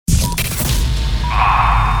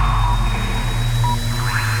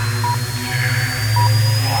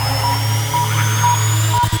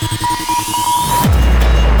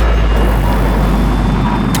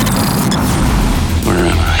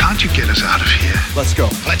Let's go.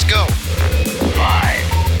 Let's go. 5,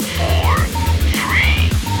 4, 3,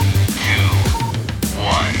 2,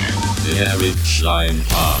 1. The Eric Schlein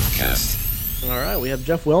Podcast. All right, we have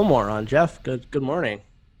Jeff Willmore on. Jeff, good morning.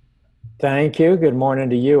 Thank you. Good morning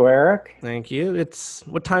to you, Eric. Thank you.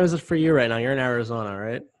 What time is it for you right now? You're in Arizona,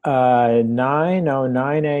 right?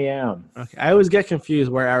 9:09 a.m. Okay. I always get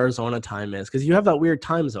confused where Arizona time is because you have that weird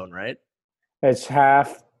time zone, right? It's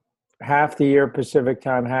half the year Pacific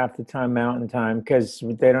time, half the time Mountain time, because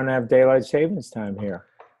they don't have daylight savings time here.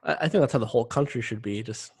 I think that's how the whole country should be.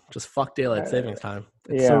 Just fuck daylight savings time.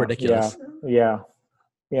 It's yeah, so ridiculous. Yeah.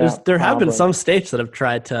 There have been probably. some states that have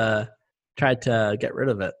tried to get rid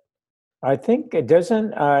of it. I think it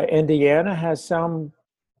doesn't. Indiana has some.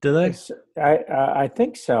 Do they? I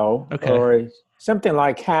think so. Okay. Or something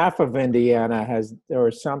like half of Indiana has,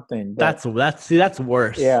 or something. That's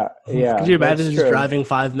worse. Yeah. Could you imagine that's just true. driving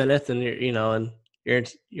 5 minutes and you're in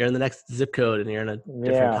the next zip code and you're in a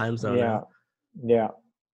different time zone? Yeah. At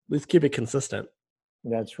least keep it consistent.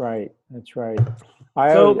 That's right.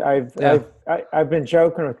 I've been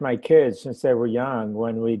joking with my kids since they were young.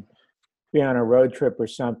 When we'd be on a road trip or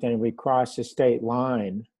something, we'd cross the state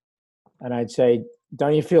line, and I'd say,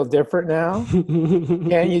 "Don't you feel different now?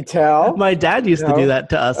 Can you tell?" My dad used to do that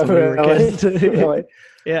to us when we were kids. Really?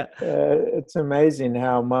 Yeah. It's amazing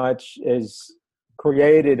how much is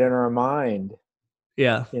created in our mind.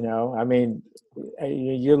 Yeah. I mean,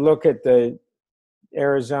 you look at the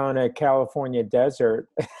Arizona, California desert,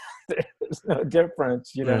 there's no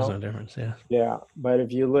difference, There's no difference, yeah. Yeah, but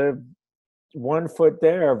if you live 1 foot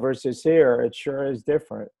there versus here, it sure is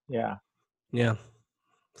different. Yeah. Yeah.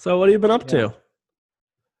 So what have you been up to?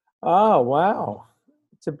 Oh, wow.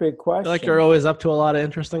 It's a big question. I feel like you're always up to a lot of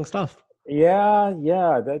interesting stuff. Yeah,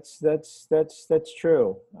 that's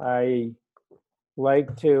true. I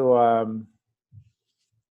like to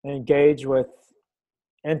engage with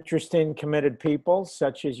interesting, committed people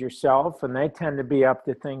such as yourself, and they tend to be up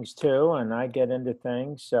to things too, and I get into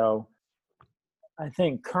things. So I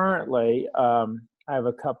think currently I have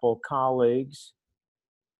a couple of colleagues,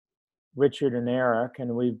 Richard and Eric,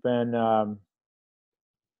 and we've been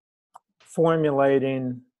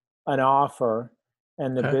formulating an offer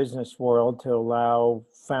in the business world to allow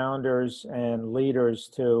founders and leaders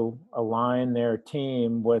to align their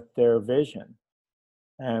team with their vision.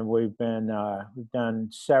 And we've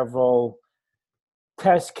done several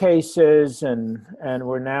test cases, and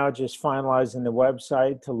we're now just finalizing the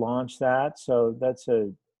website to launch that. So that's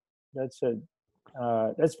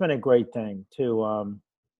been a great thing to.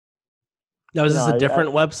 Now, is this a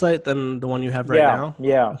different website than the one you have right now?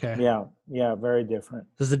 Yeah. Okay. Yeah, very different.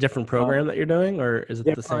 Is this a different program that you're doing, or is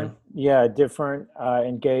it the same? Yeah, different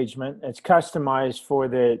engagement. It's customized for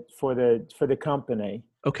the company.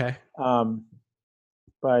 Okay.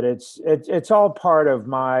 But it's all part of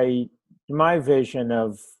my vision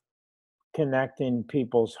of connecting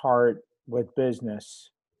people's heart with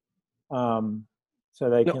business, so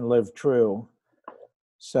they can live true.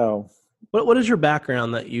 So, what is your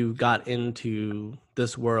background that you got into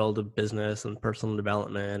this world of business and personal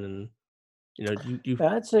development, and you?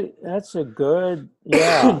 That's a good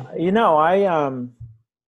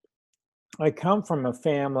I come from a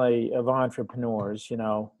family of entrepreneurs.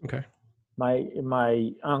 Okay.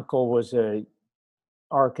 My uncle was a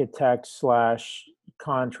architect /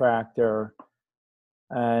 contractor,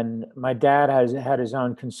 and my dad had his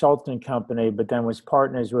own consulting company, but then was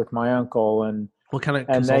partners with my uncle. And what kind of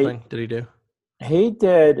consulting did he do? He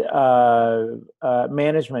did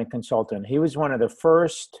management consulting. He was one of the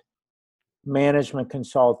first management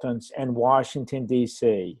consultants in Washington,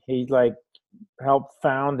 D.C. He helped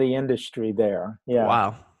found the industry there. Yeah.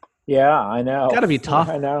 Wow. Yeah, I know. Got to be tough.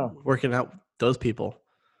 I know. Working out those people.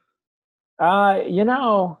 He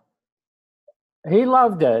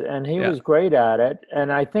loved it, and he was great at it.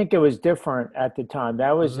 And I think it was different at the time.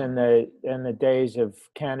 That was in the days of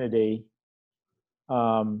Kennedy.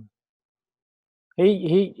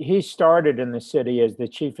 He started in the city as the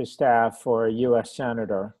chief of staff for a U.S.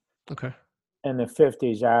 senator. Okay. In the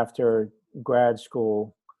 50s after grad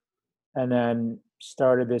school, and then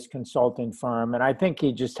started this consulting firm. And I think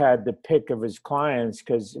he just had the pick of his clients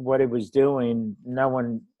because what he was doing, no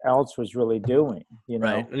one else was really doing,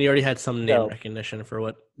 Right. And he already had some name recognition for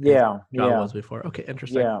what his job was before. Okay,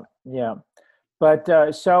 interesting. Yeah.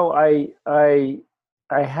 But so I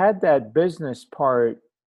had that business part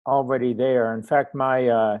already there. In fact,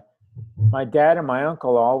 my dad and my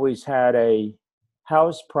uncle always had a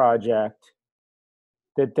house project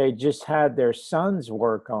that they just had their sons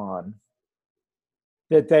work on,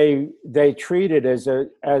 that they treated as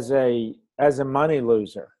a money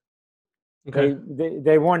loser. Okay.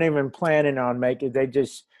 They weren't even planning on making. They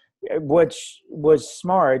just, which was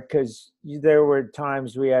smart because there were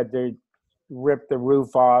times we had to rip the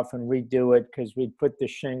roof off and redo it because we'd put the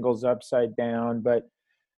shingles upside down. But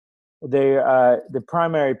the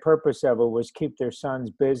primary purpose of it was keep their sons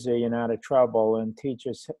busy and out of trouble and teach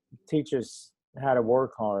us how to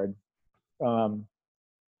work hard. Um,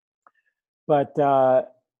 but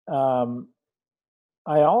I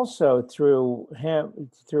also through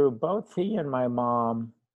both he and my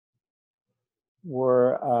mom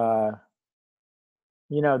were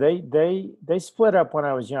they split up when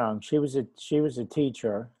I was young. She was a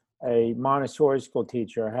teacher, a Montessori school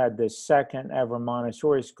teacher. I had the second ever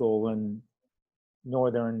Montessori school in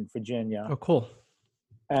Northern Virginia. Oh, cool.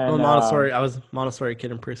 I'm a And Montessori. I was a Montessori kid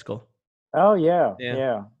in preschool. oh yeah, Yeah.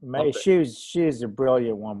 yeah. Loved it. She's a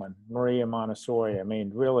brilliant woman, Maria Montessori. I mean,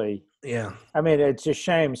 really. Yeah. I mean, it's a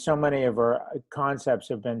shame so many of her concepts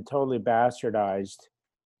have been totally bastardized.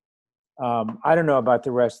 I don't know about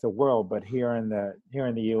the rest of the world, but here in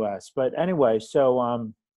the U.S. But anyway,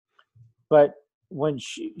 but when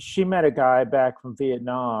she met a guy back from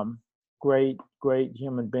Vietnam, great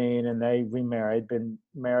human being, and they remarried. Been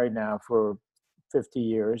married now for 50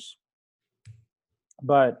 years.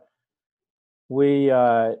 But we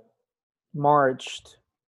marched.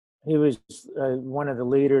 He was one of the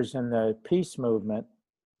leaders in the peace movement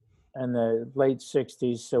in the late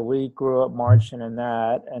 60s. So we grew up marching in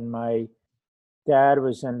that. And my dad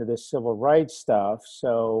was into the civil rights stuff.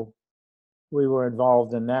 So we were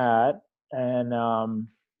involved in that. And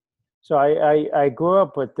so I grew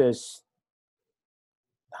up with this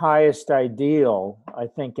highest ideal, I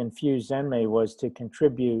think, infused in me was to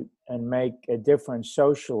contribute and make a difference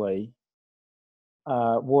socially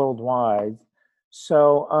worldwide.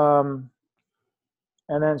 So,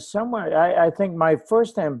 and then somewhere, I think my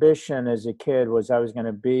first ambition as a kid was I was going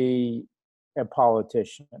to be a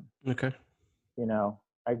politician. Okay.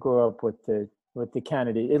 I grew up with the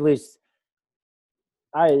Kennedy. At least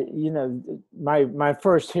my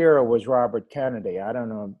first hero was Robert Kennedy. I don't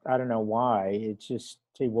know why. It's just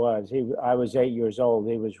he was. I was 8 years old.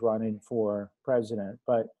 He was running for president,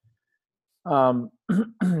 but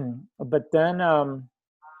but then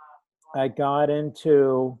I got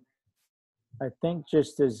into, I think,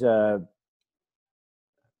 just as a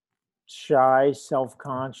shy,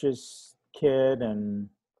 self-conscious kid, and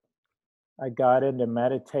I got into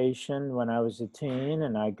meditation when I was a teen,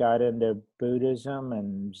 and I got into Buddhism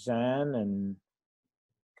and Zen and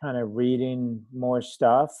kind of reading more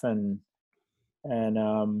stuff, and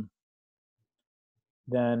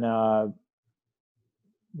then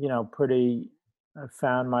pretty I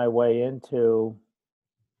found my way into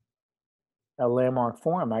a landmark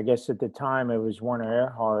forum. I guess at the time it was Warner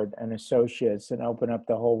Earhart and Associates, and opened up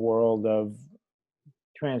the whole world of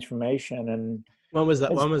transformation. And When was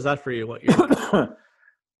that? it's When was that for you? What year?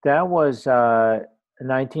 that was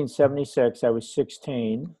 1976. I was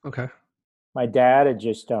 16. Okay. My dad had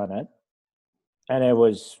just done it, and it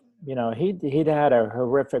was, he'd had a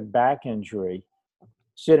horrific back injury,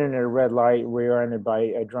 sitting at a red light, rear-ended by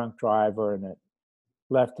a drunk driver, and it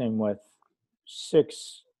left him with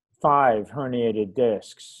 5 herniated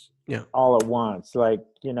discs, Yeah. all at once, like,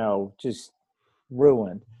 just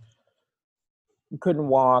ruined. Couldn't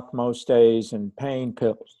walk most days, and pain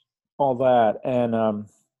pills, all that. And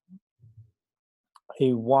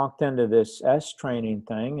he walked into this S training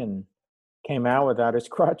thing and came out without his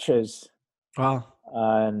crutches. Wow.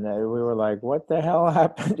 And we were like, what the hell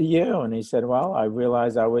happened to you? And he said, well, I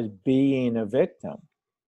realized I was being a victim.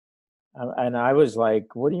 And I was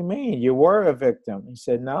like, what do you mean? You were a victim. He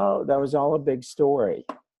said, no, that was all a big story.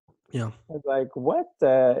 Yeah. I was like, what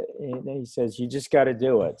the? And he says, you just got to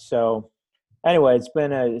do it. So anyway, it's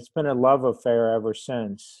been a love affair ever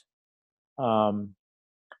since. Um,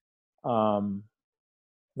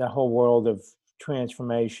 the whole world of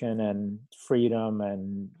transformation and freedom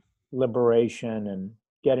and liberation and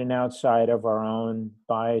getting outside of our own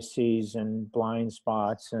biases and blind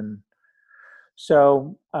spots. And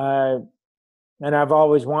so, and I've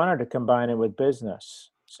always wanted to combine it with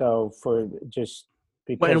business. So for just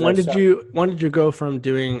because And when did you go from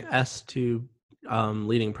doing S to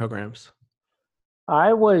leading programs?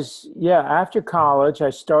 I was, after college,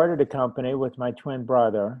 I started a company with my twin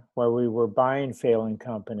brother where we were buying failing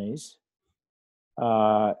companies.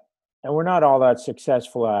 And we're not all that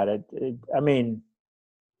successful at it. I mean,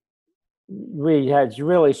 we had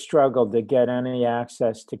really struggled to get any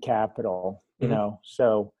access to capital,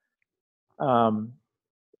 so, and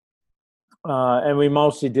we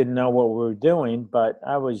mostly didn't know what we were doing, but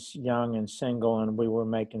I was young and single, and we were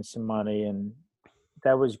making some money, and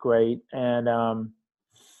that was great. And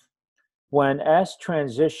when S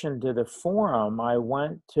transitioned to the forum, I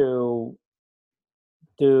went to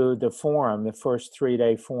do the forum, the first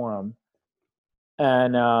 3-day forum,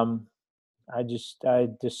 and I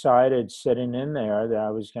decided sitting in there that I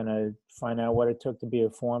was going to find out what it took to be a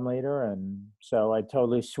forum leader, and so I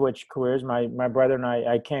totally switched careers. My brother and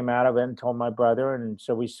I came out of it and told my brother, and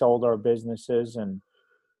so we sold our businesses, and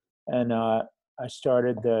I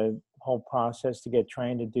started the whole process to get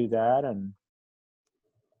trained to do that, and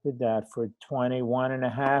did that for 21 and a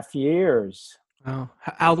half years. Oh,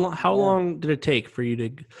 how Yeah. long did it take for you to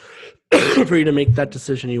for you to make that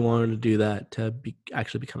decision you wanted to do that, to be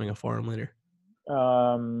actually becoming a forum leader?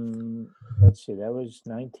 Let's see, that was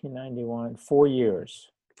 1991, 4 years.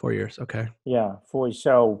 4 years. Okay. Yeah, 4.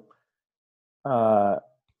 So I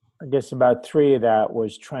guess about 3 of that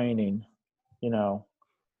was training, you know.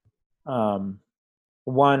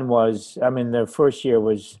 One was, I mean, the first year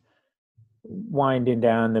was winding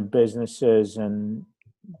down the businesses and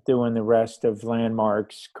doing the rest of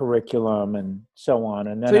Landmark's curriculum and so on.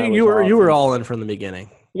 And then So I was you off. were all in from the beginning.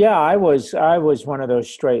 Yeah, I was one of those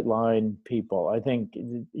straight line people. I think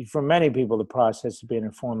for many people, the process of being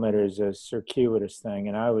a forum leader is a circuitous thing,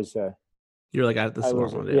 and You're like, this is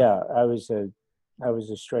what I want to do. I was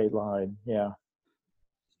a straight line. Yeah.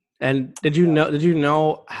 And did you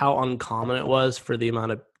know how uncommon it was for the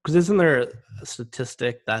amount of, because isn't there a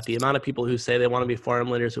statistic that the amount of people who say they want to be forum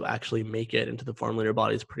leaders who actually make it into the forum leader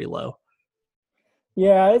body is pretty low?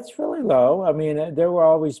 Yeah, it's really low. I mean, there were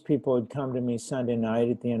always people who'd come to me Sunday night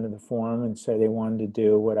at the end of the forum and say they wanted to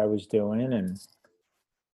do what I was doing, and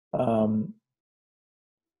um,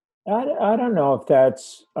 I don't know if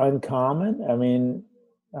that's uncommon. I mean,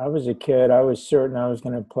 I was a kid. I was certain I was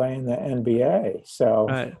going to play in the NBA. So,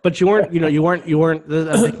 Right. But you weren't. I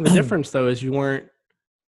think the difference though is you weren't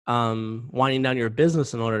winding down your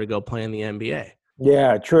business in order to go play in the NBA.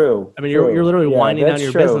 yeah, true. I mean, you're True. literally Yeah, winding down that's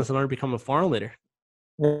your true. business in order to become a forum leader.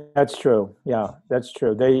 That's true. Yeah, that's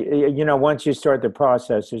true. Once you start the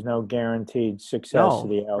process, there's no guaranteed success of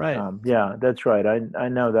No, the right. outcome. Yeah, that's right. I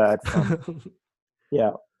know that from,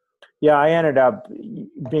 yeah. Yeah, I ended up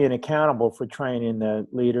being accountable for training the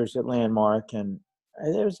leaders at Landmark, and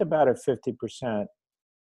there was about a 50%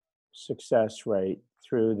 success rate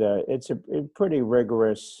through it's a pretty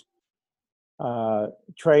rigorous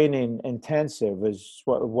training intensive is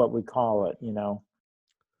what we call it, you know.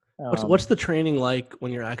 What's the training like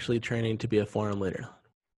when you're actually training to be a forum leader?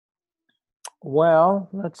 Well,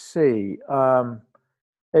 let's see.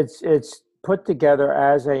 It's put together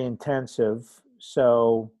as a intensive,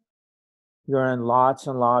 so you're in lots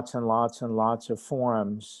and lots and lots and lots of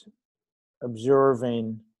forums,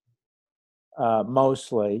 observing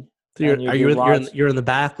mostly, So and you do lots. you're in the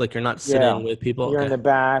back, like you're not Yeah, sitting with people. you're in Okay. the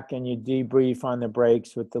back, and you debrief on the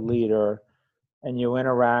breaks with the leader, and you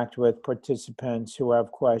interact with participants who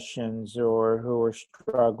have questions or who are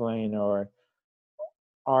struggling or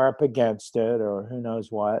are up against it or who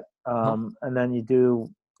knows what. Uh-huh. And then you do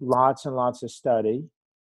lots and lots of study.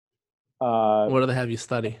 What do they have you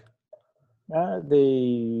study?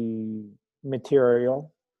 The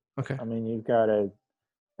material. Okay. I mean, you've got to,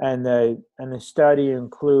 and the study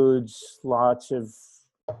includes lots of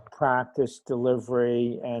practice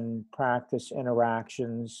delivery and practice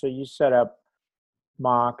interactions. So you set up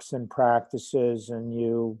mocks and practices, and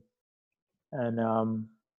I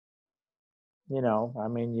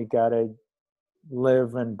mean, you got to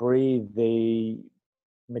live and breathe the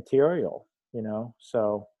material,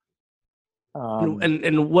 So,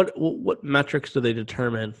 And what metrics do they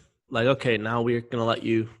determine? Like, okay, now we're going to let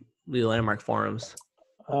you lead Landmark forums.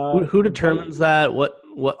 Who determines that? What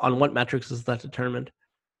on what metrics is that determined?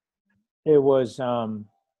 It was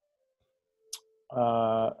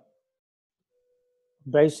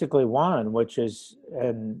basically one, which is,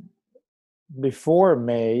 and before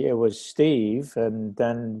me it was Steve, and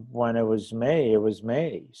then when it was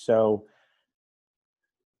me. So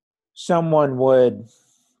someone would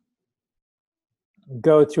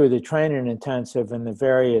go through the training intensive, and the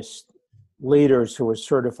various leaders who were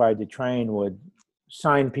certified to train would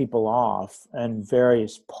sign people off and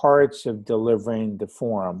various parts of delivering the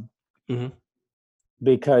forum, Mm-hmm.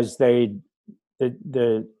 because the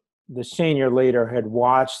senior leader had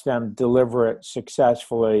watched them deliver it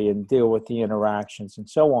successfully and deal with the interactions and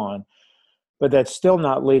so on. But that's still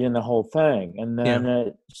not leading the whole thing. And then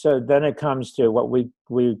then it comes to what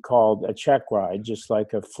we called a check ride, just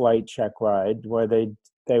like a flight check ride, where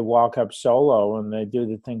they walk up solo and they do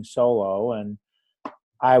the thing solo, and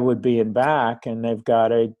I would be in back, and they've got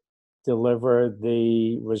to deliver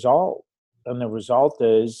the result. And the result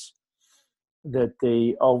is that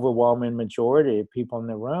the overwhelming majority of people in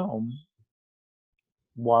the room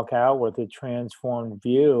walk out with a transformed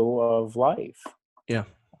view of life. Yeah.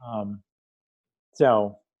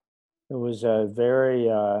 So it was a very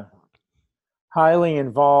highly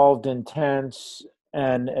involved, intense,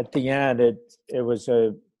 and at the end, it was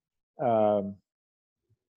a um,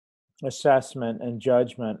 assessment and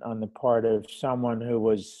judgment on the part of someone who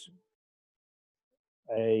was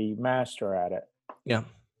a master at it. Yeah.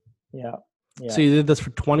 Yeah. Yeah. So you did this for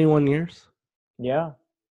 21 years? Yeah.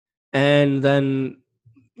 And then,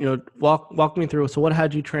 walk me through. So what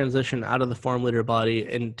had you transition out of the form leader body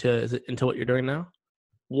into what you're doing now?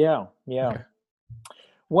 Yeah. Yeah. Okay.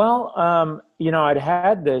 Well, I'd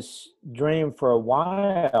had this dream for a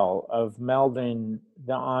while of melding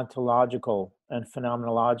the ontological and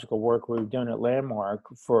phenomenological work we were doing at Landmark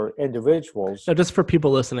for individuals. So just for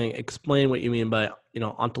people listening, explain what you mean by,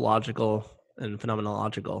 ontological and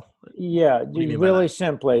phenomenological. Yeah, What do you mean by really that?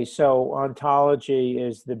 simply. So ontology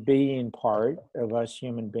is the being part of us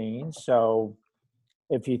human beings. So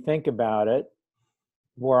if you think about it,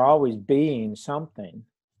 we're always being something.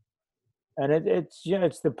 And it's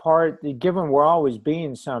the part, given we're always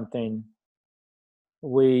being something,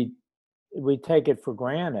 we take it for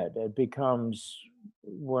granted. It becomes,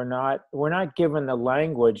 we're not given the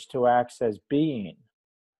language to access being.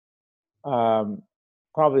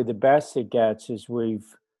 Probably the best it gets is we've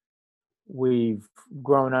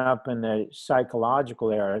grown up in the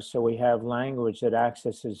psychological era, so we have language that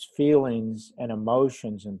accesses feelings and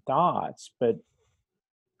emotions and thoughts, but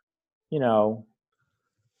you know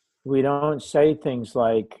we don't say things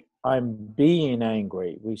like I'm being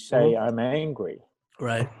angry. We say I'm angry.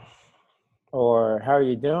 Right. Or how are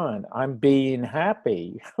you doing? I'm being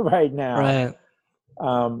happy right now. Right.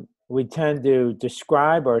 We tend to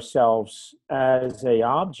describe ourselves as a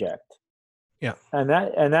object. Yeah. And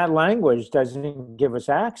that language doesn't give us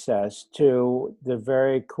access to the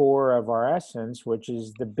very core of our essence, which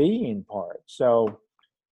is the being part. So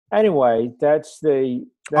anyway, that's the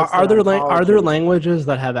Are there ontology. languages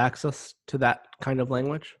that have access to that kind of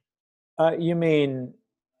language? You mean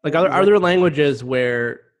Like, are there languages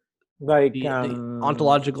where like the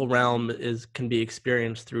ontological realm can be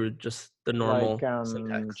experienced through just the normal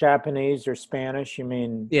syntax? Japanese or Spanish? You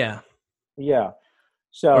mean? Yeah. Yeah. Or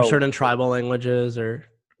So certain tribal languages, or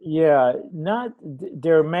yeah, not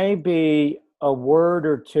there may be a word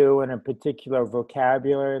or two in a particular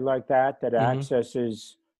vocabulary like that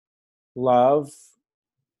accesses love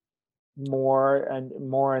more and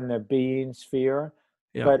more in the being sphere,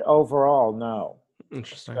 yeah. but overall, no.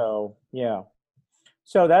 Interesting. So yeah,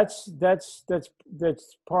 so that's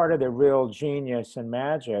part of the real genius and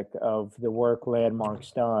magic of the work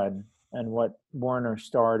Landmark's done and what Werner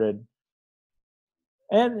started,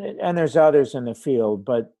 and there's others in the field,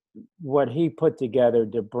 but what he put together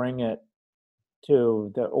to bring it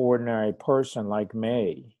to the ordinary person like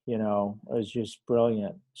me, is just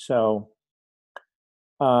brilliant. So,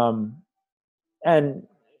 and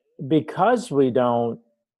because we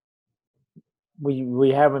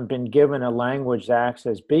haven't been given a language to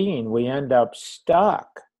access being, we end up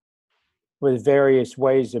stuck with various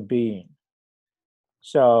ways of being.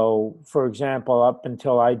 So, for example, up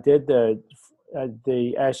until I did the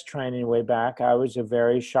S training way back, I was a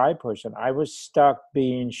very shy person. I was stuck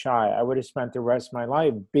being shy. I would have spent the rest of my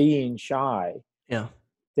life being shy. Yeah.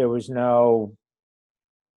 There was no.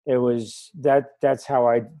 It was that's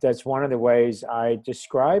one of the ways I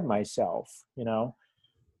describe myself.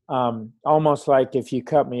 Almost like if you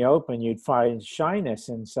cut me open, you'd find shyness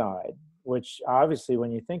inside, which obviously,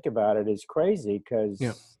 when you think about it, is crazy because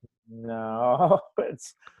no,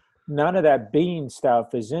 it's none of that being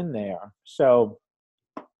stuff is in there. So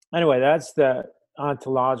anyway, that's the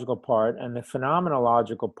ontological part, and the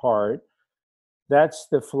phenomenological part. That's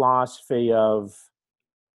the philosophy of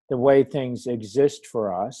the way things exist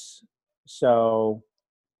for us. So,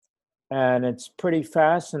 and it's pretty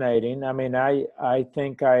fascinating. I mean, I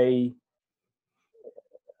think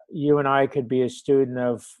you and I could be a student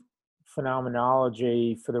of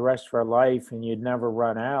phenomenology for the rest of our life, and you'd never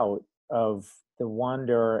run out of the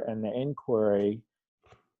wonder and the inquiry,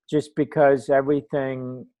 just because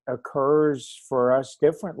everything occurs for us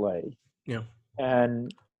differently. Yeah.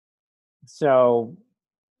 And so,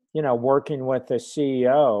 working with a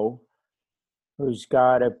CEO who's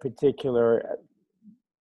got a particular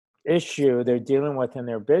issue they're dealing with in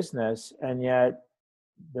their business, and yet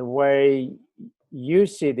the way you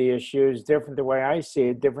see the issue is different the way I see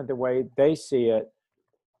it, different the way they see it.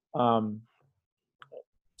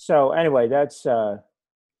 So anyway, that's to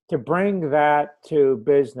bring that to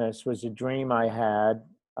business was a dream I had.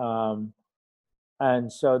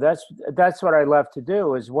 And so that's what I left to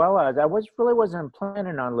do, as well as really wasn't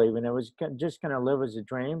planning on leaving. It was just going to live as a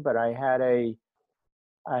dream, but I had a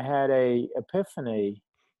epiphany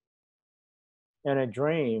in a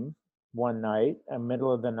dream one night, in the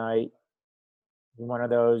middle of the night. One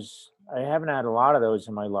of those, I haven't had a lot of those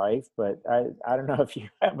in my life, but I don't know if you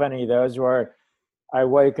have any of those where I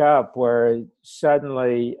wake up where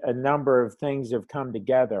suddenly a number of things have come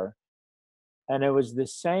together. And it was the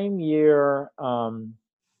same year,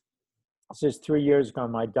 this is 3 years ago,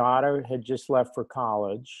 my daughter had just left for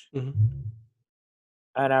college. Mm-hmm.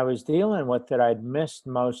 And I was dealing with that I'd missed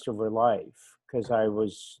most of her life because I've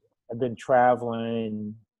been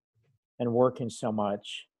traveling and working so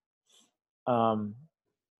much. And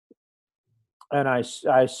I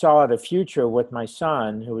saw the future with my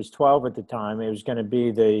son, who was 12 at the time. It was going to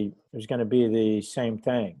be the same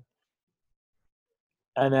thing.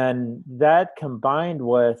 And then that combined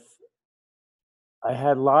with, I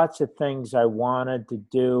had lots of things I wanted to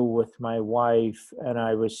do with my wife, and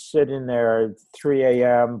I was sitting there at 3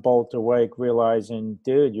 a.m., bolt awake, realizing,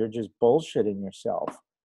 dude, you're just bullshitting yourself.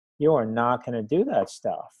 You are not going to do that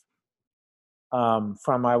stuff. I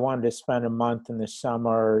wanted to spend a month in the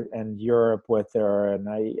summer in Europe with her, and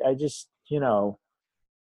I just,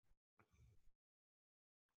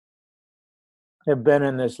 have been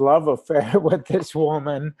in this love affair with this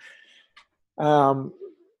woman. And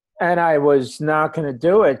I was not going to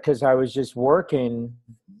do it because I was just working.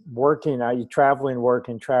 Traveling,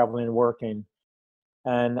 working.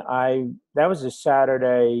 And that was a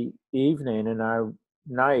Saturday evening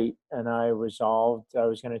night, and I resolved I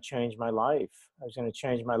was going to change my life. I was going to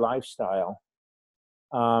change my lifestyle.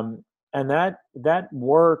 And that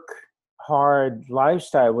work hard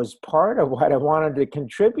lifestyle was part of what I wanted to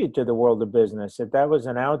contribute to the world of business. That was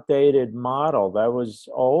an outdated model. That was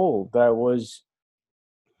old. That was,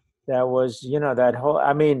 that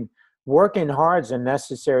whole, working hard is a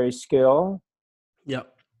necessary skill.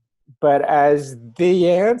 Yep. But as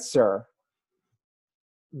the answer,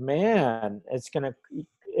 man,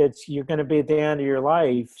 you're going to be at the end of your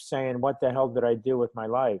life saying, what the hell did I do with my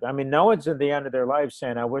life? No one's at the end of their life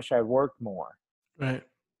saying, I wish I worked more. Right.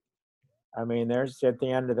 There's at the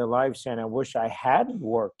end of their life saying, I wish I hadn't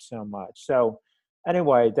worked so much. So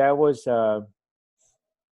anyway, that was,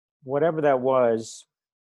 whatever that was,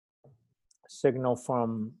 signal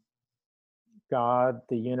from God,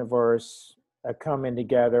 the universe, a coming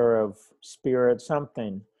together of spirit,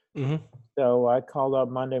 something. Mm-hmm. So I called up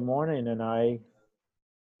Monday morning and I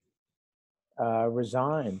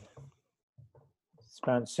resigned.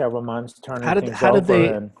 Spent several months turning things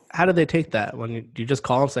over. How did they take that? When you just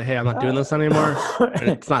call and say, "Hey, I'm not doing this anymore"? And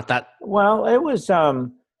it's not that. Well, it was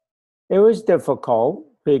difficult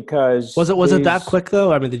because was it that quick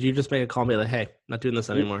though? Did you just make a call and be like, "Hey, not doing this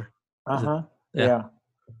anymore"? Yeah.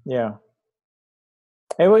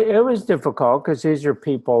 It was difficult because these are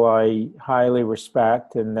people I highly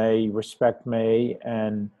respect, and they respect me.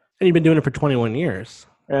 And you've been doing it for 21 years.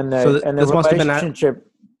 And the this must have been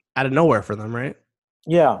out of nowhere for them, right?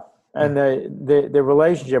 Yeah. And the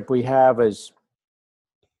relationship we have as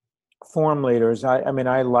form leaders, I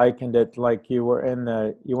likened it like you were in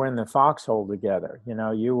the foxhole together.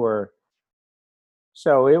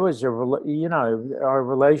 So it was our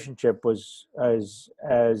relationship was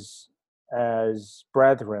as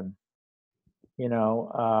brethren,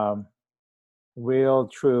 real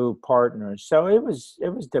true partners. So it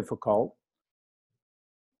was difficult,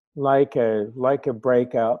 like a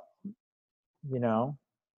breakup,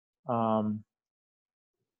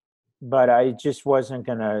 but it just wasn't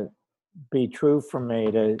going to be true for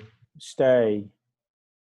me to stay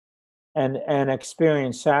and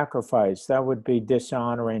experience sacrifice. That would be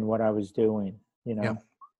dishonoring what I was doing, Yeah.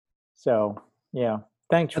 So yeah.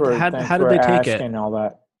 Thanks for how did they take asking it? all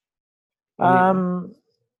that.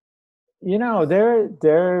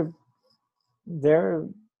 They're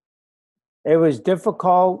it was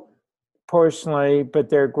difficult personally, but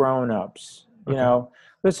they're grown-ups. Okay.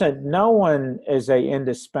 Listen, no one is a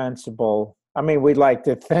indispensable. We like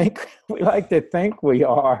to think we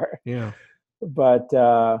are. Yeah. But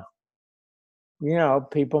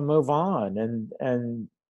people move on, and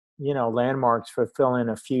Landmark's fulfilling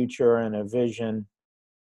a future and a vision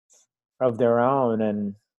of their own,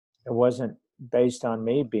 and it wasn't based on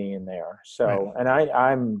me being there. So, right. And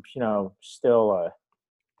I'm still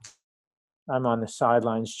I'm on the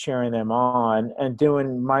sidelines cheering them on and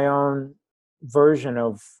doing my own version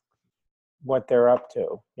of what they're up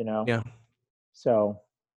to, Yeah. So,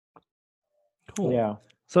 cool. Yeah.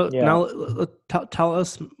 So now tell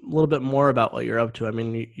us a little bit more about what you're up to.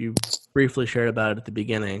 You briefly shared about it at the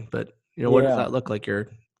beginning, but what does that look like?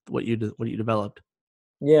 What you developed?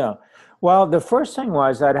 Yeah. Well, the first thing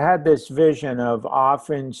was I'd had this vision of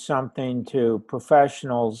offering something to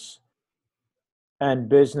professionals and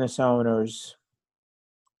business owners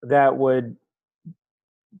that would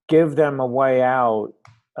give them a way out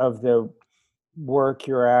of the work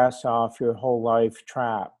your ass off your whole life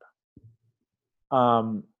trap,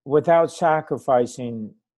 without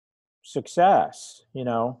sacrificing success,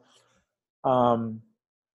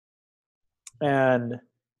 and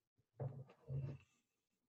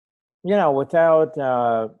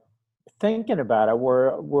without thinking about it.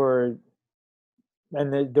 We're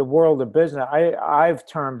in the world of business. I've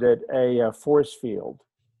termed it a force field.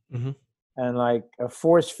 Mm-hmm. And like a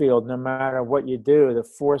force field, no matter what you do, the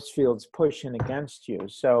force field's pushing against you.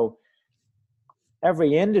 So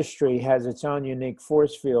every industry has its own unique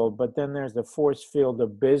force field, but then there's the force field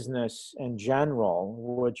of business in general,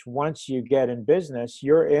 which once you get in business,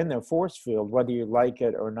 you're in the force field, whether you like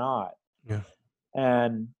it or not. Yeah.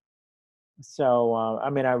 And so,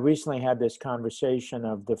 I recently had this conversation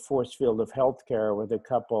of the force field of healthcare with a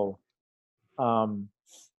couple,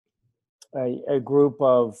 a group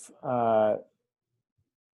of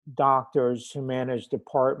doctors who manage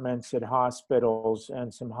departments at hospitals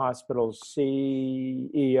and some hospital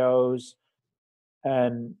CEOs.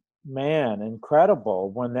 And man, incredible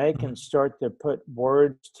when they can start to put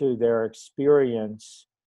words to their experience.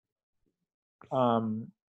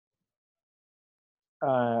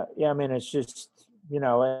 It's just,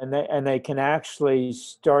 and they can actually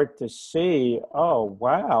start to see, oh,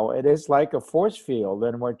 wow, it is like a force field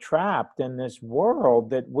and we're trapped in this world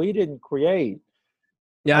that we didn't create.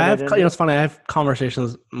 Yeah, it's funny. I have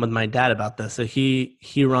conversations with my dad about this. So he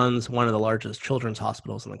runs one of the largest children's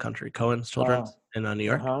hospitals in the country, Cohen's Children's in New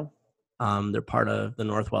York. They're part of the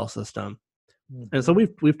Northwell system. Mm-hmm. And so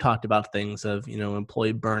we've talked about things of,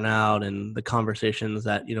 employee burnout and the conversations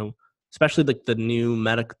that, especially like the new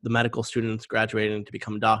medical students graduating to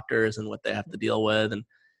become doctors and what they have to deal with. And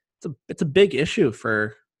it's a big issue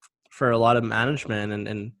for a lot of management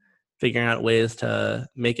and figuring out ways to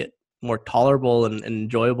make it more tolerable and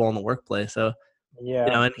enjoyable in the workplace. So,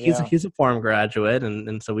 and he's a foreign graduate.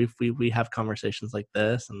 And so we have conversations like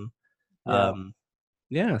this and,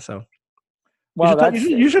 so. Well,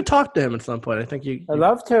 you should talk to him at some point. I think I'd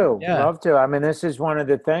love to. This is one of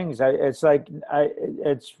the things.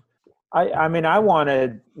 I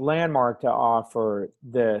wanted Landmark to offer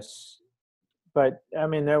this, but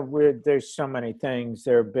there's so many things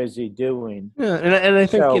they're busy doing. Yeah, and I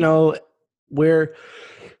think we're.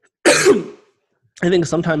 I think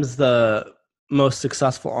sometimes the most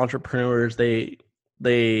successful entrepreneurs they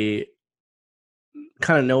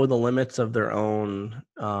kind of know the limits of their own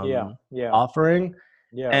offering.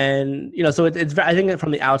 Yeah. And, so it's I think that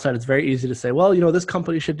from the outside, it's very easy to say, well, this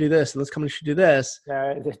company should do this and this company should do this.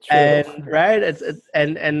 And right.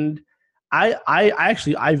 And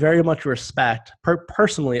I very much respect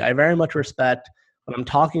personally, I very much respect when I'm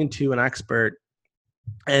talking to an expert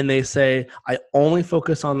and they say, I only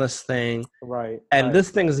focus on this thing. Right. And this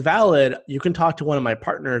thing is valid. You can talk to one of my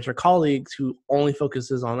partners or colleagues who only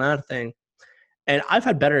focuses on that thing. And I've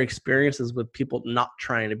had better experiences with people not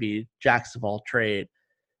trying to be jacks of all trade.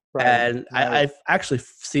 Right, and I actually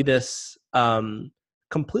see this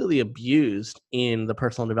completely abused in the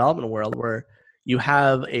personal development world where you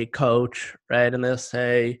have a coach, right? And they'll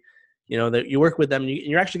say, that you work with them and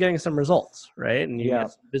you're actually getting some results, right? And you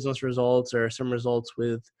get some business results or some results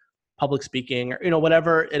with public speaking or,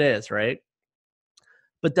 whatever it is, right?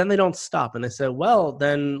 But then they don't stop and they say, well,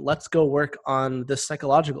 then let's go work on this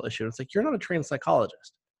psychological issue. It's like, you're not a trained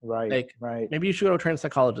psychologist. Right. Maybe you should go to a trained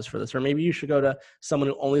psychologist for this, or maybe you should go to someone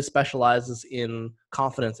who only specializes in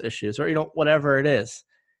confidence issues, or whatever it is.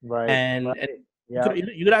 Right. And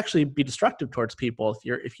you could actually be destructive towards people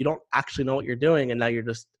if you don't actually know what you're doing, and now you're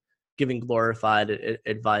just giving glorified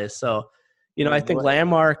advice. So, I think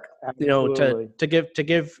Landmark, to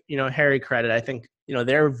give Harry credit, I think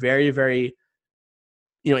they're very, very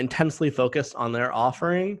intensely focused on their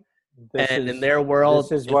offering. In their world,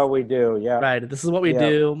 this is what we do. Yeah. Right. This is what we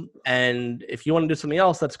do. And if you want to do something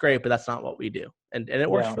else, that's great, but that's not what we do. And it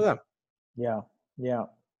works for them. Yeah. Yeah.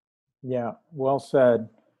 Yeah. Well said.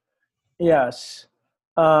 Yes.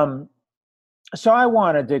 So I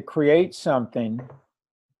wanted to create something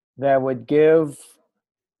that would give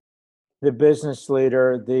the business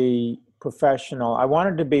leader, the professional. I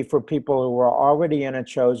wanted to be for people who were already in a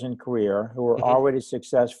chosen career, who were already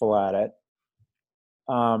successful at it.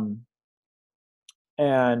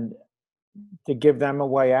 And to give them a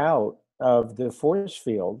way out of the force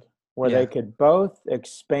field where they could both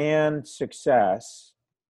expand success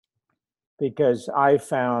because I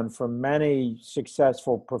found for many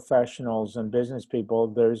successful professionals and business people,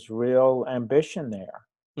 there's real ambition there.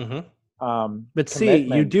 But see,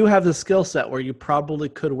 you do have the skill set where you probably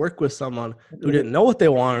could work with someone who didn't know what they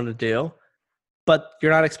wanted to do, but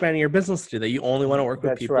you're not expanding your business to do that. You only want to work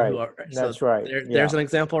with people who are. That's right. There's an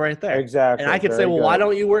example right there. Exactly. And I could say, well, why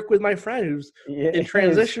don't you work with my friend who's in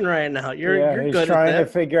transition right now? You're who's good trying at to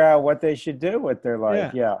figure out what they should do with their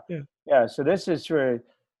life. Yeah. So this is for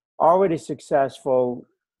already successful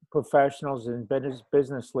professionals and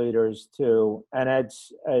business leaders too, and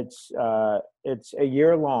it's a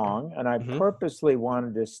year long, and I purposely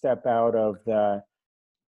wanted to step out of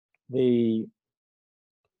the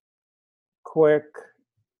quick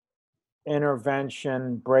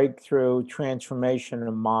intervention, breakthrough,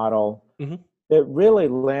 transformation model that really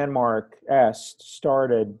Landmark-esque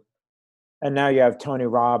started. And now you have Tony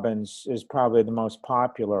Robbins is probably the most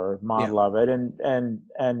popular model of it, and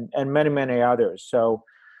many, many others. So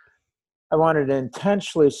I wanted to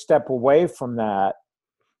intentionally step away from that,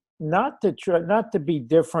 not to be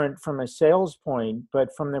different from a sales point,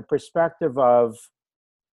 but from the perspective of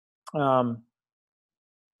to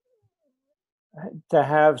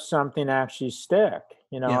have something actually stick.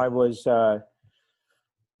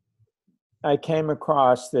 I came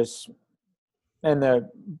across this, and the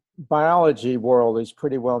biology world is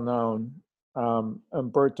pretty well known.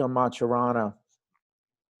 Umberto Maturana,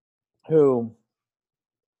 who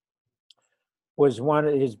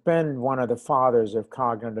has been one of the fathers of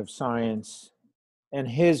cognitive science in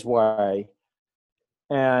his way.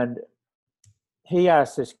 And he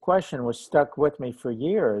asked this question, was stuck with me for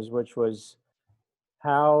years, which was,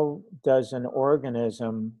 how does an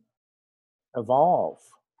organism evolve?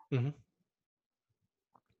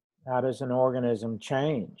 How does an organism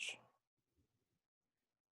change?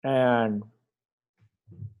 And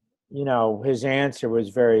his answer was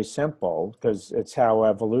very simple, because it's how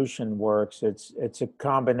evolution works. It's a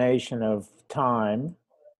combination of time.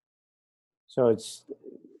 So it's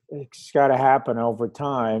got to happen over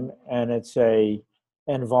time, and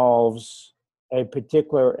involves a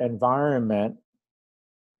particular environment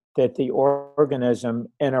that the organism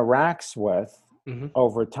interacts with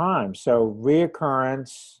over time. So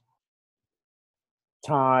reoccurrence,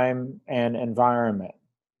 time, and environment.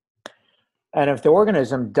 And if the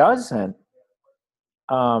organism doesn't,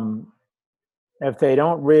 if they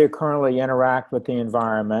don't reoccurrently interact with the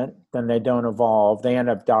environment, then they don't evolve. They end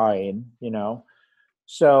up dying,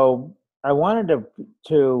 So I wanted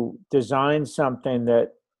to design something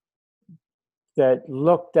that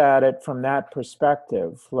looked at it from that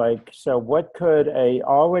perspective. So what could a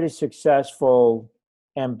already successful,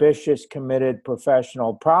 ambitious, committed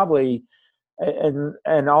professional probably,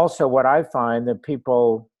 and also what I find that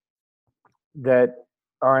people that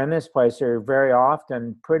are in this place are very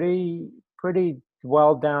often pretty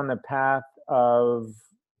well down the path of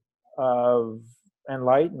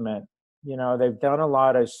enlightenment. They've done a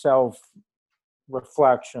lot of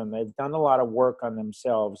self-reflection. They've done a lot of work on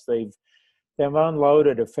themselves. They've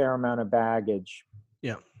unloaded a fair amount of baggage.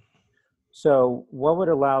 Yeah. So what would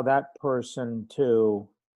allow that person to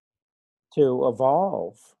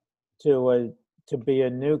evolve, to be a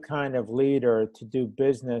new kind of leader, to do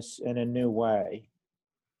business in a new way?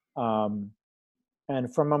 And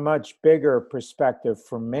from a much bigger perspective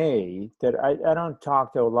for me, that I don't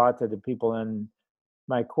talk to a lot of the people in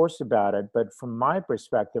my course about it, but from my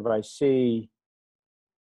perspective, I see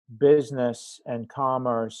business and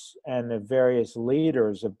commerce and the various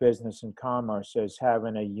leaders of business and commerce as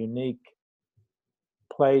having a unique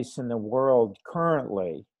place in the world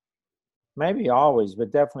currently, maybe always,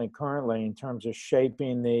 but definitely currently, in terms of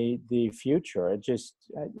shaping the future. It just,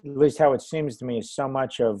 at least how it seems to me, is so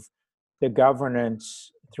much of the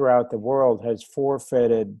governance throughout the world has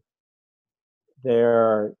forfeited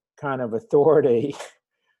their kind of authority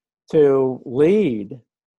to lead,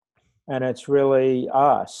 and it's really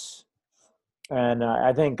us. And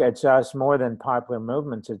I think it's us more than popular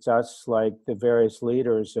movements. It's us, like the various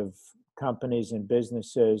leaders of companies and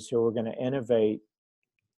businesses, who are going to innovate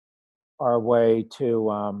our way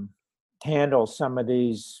to handle some of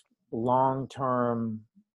these long-term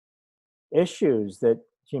issues that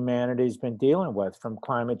humanity's been dealing with, from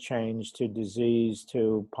climate change to disease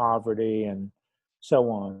to poverty and so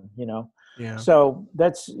on, Yeah. So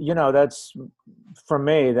that's for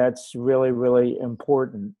me, that's really, really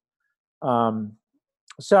important.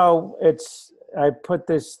 So I put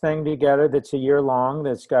this thing together that's a year long,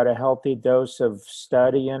 that's got a healthy dose of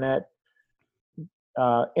study in it,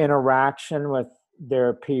 interaction with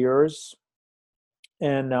their peers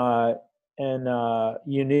in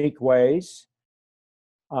unique ways,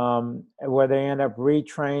 where they end up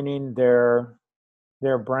retraining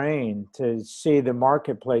their brain to see the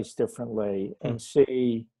marketplace differently and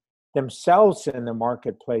see themselves in the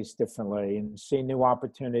marketplace differently and see new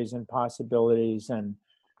opportunities and possibilities. And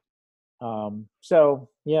so,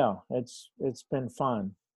 yeah, it's been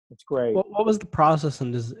fun. It's great. What was the process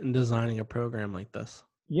in designing a program like this?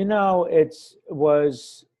 You know,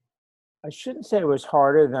 I shouldn't say it was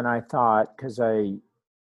harder than I thought, because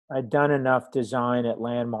I'd done enough design at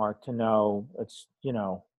Landmark to know it's,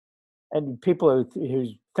 and people who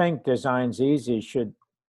think design's easy should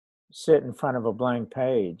sit in front of a blank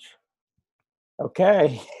page.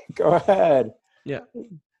 Okay, go ahead. Yeah.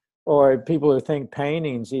 Or people who think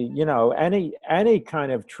painting's, any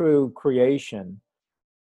kind of true creation.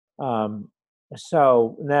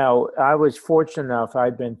 So now I was fortunate enough,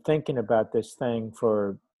 I'd been thinking about this thing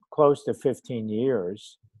for close to 15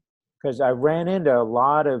 years, because I ran into a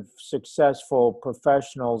lot of successful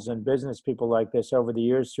professionals and business people like this over the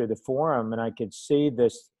years through the forum. And I could see the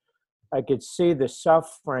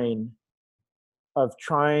suffering of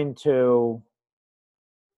trying to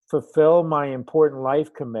fulfill my important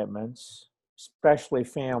life commitments, especially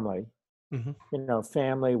family,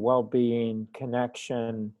 family, well-being,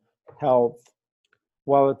 connection, health,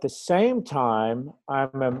 while at the same time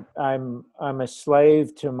I'm a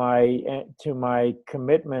slave to my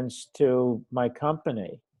commitments to my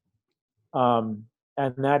company, and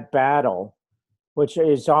that battle, which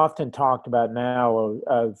is often talked about now,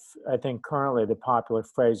 of I think currently the popular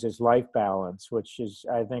phrase is life balance, which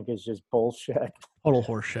I think is just bullshit. Total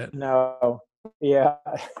horseshit. No, yeah,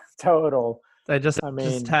 total. I just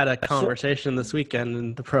had a conversation this weekend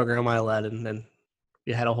in the program I led, and then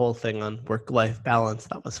we had a whole thing on work-life balance.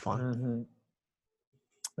 That was fun.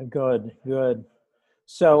 Good.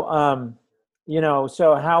 So,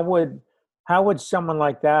 so how would someone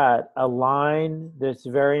like that align this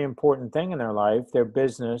very important thing in their life, their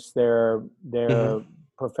business, their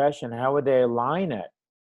profession? How would they align it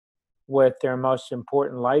with their most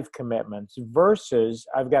important life commitments versus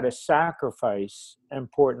I've got to sacrifice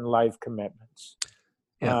important life commitments?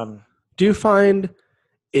 Yeah. Do you find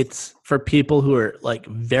it's for people who are like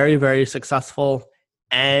very, very successful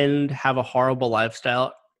and have a horrible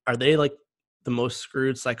lifestyle? Are they like the most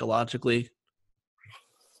screwed psychologically?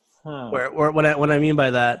 Where what I mean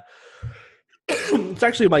by that, it's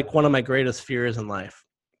actually like one of my greatest fears in life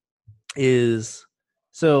is,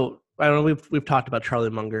 so I don't know, we've talked about Charlie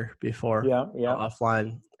Munger before,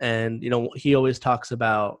 offline, and he always talks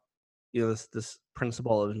about this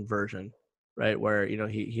principle of inversion, right? Where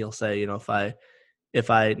he'll say, if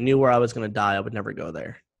I knew where I was going to die, I would never go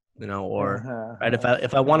there, or right,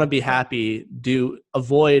 if I want to be happy,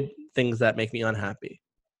 avoid things that make me unhappy.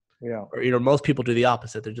 Yeah. Or most people do the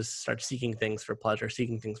opposite. They just start seeking things for pleasure,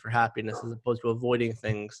 seeking things for happiness, as opposed to avoiding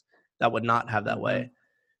things that would not have that way.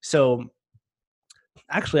 So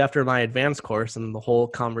actually, after my advanced course and the whole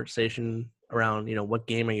conversation around what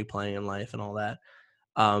game are you playing in life and all that,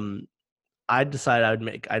 I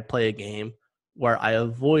decided I'd play a game where I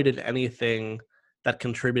avoided anything that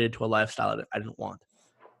contributed to a lifestyle that I didn't want,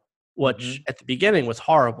 which at the beginning was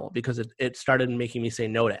horrible, because it started making me say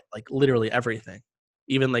no to like literally everything,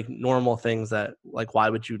 even like normal things that, like, why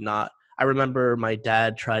would you not? I remember my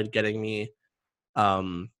dad tried getting me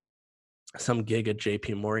some gig at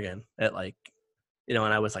JP Morgan at and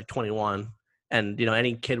I was like 21, and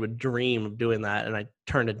any kid would dream of doing that, and I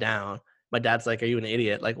turned it down. My dad's like, "Are you an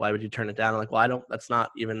idiot? Like, why would you turn it down?" I'm like, "Well, I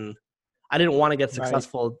didn't want to get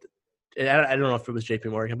successful." Right. I don't know if it was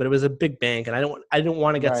JP Morgan, but it was a big bank, and I didn't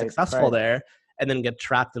want to get successful there and then get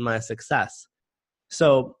trapped in my success.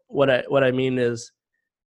 So what I mean is,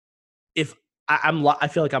 if I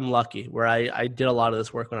feel like I'm lucky where I did a lot of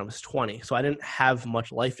this work when I was 20, so I didn't have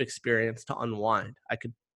much life experience to unwind. I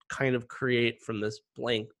could kind of create from this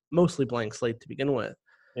mostly blank slate to begin with.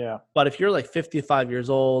 Yeah. But if you're like 55 years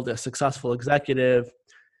old, a successful executive,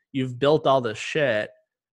 you've built all this shit,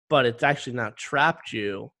 but it's actually not trapped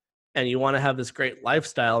you, and you want to have this great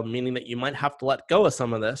lifestyle, meaning that you might have to let go of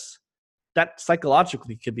some of this, that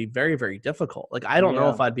psychologically could be very, very difficult. Like, I don't know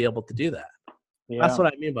if I'd be able to do that. Yeah. That's what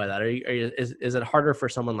I mean by that. Is it harder for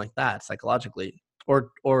someone like that psychologically,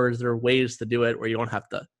 or is there ways to do it where you don't have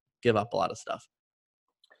to give up a lot of stuff?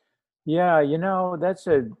 Yeah, that's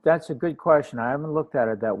a good question. I haven't looked at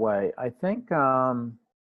it that way. I think it's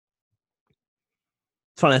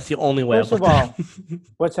funny. That's the only way. First of all,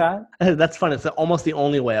 what's that? That's funny. It's almost the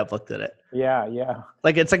only way I've looked at it. Yeah.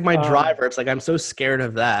 Like, it's like my driver. It's like, I'm so scared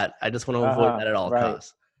of that. I just want to avoid that at all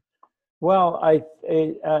costs. Well,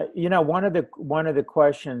 one of the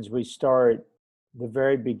questions we start the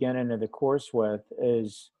very beginning of the course with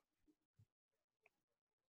is,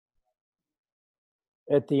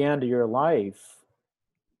 at the end of your life,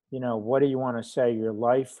 what do you want to say your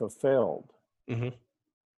life fulfilled? Mm-hmm.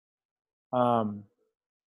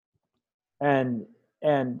 And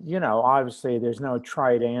obviously there's no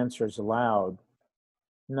trite answers allowed,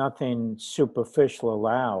 nothing superficial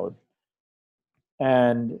allowed.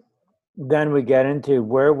 And then we get into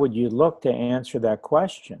where would you look to answer that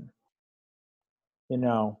question?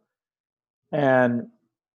 And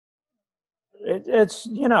it's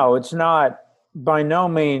not, by no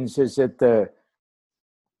means is it the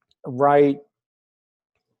right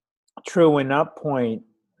truing up point,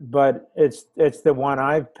 but it's the one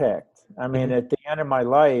I've picked. I mean, Mm-hmm. at the end of my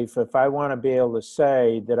life, if I want to be able to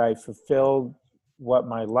say that I fulfilled what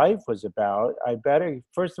my life was about, I better,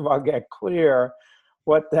 first of all, get clear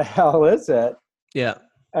what the hell is it? Yeah.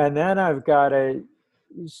 And then I've got to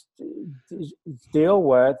deal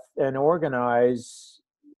with and organize,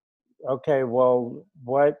 okay, well,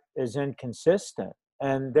 what is inconsistent?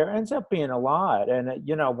 And there ends up being a lot. And,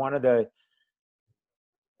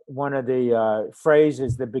 one of the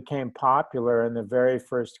phrases that became popular in the very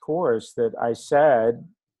first course that I said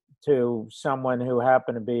to someone who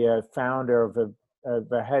happened to be a founder of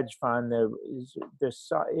a hedge fund, it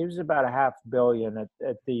was about $500 million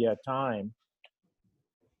at the time.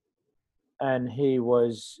 And he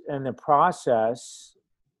was in the process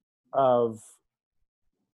of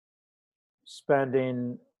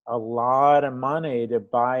spending a lot of money to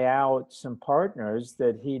buy out some partners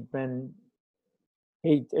that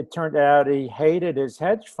it turned out he hated his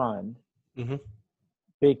hedge fund. Mm-hmm.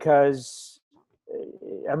 Because,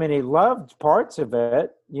 I mean, he loved parts of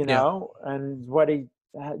it, Yeah. and what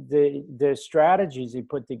the strategies he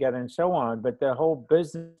put together and so on, but the whole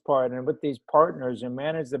business part and with these partners and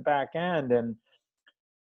manage the back end. And,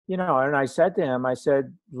 and I said to him,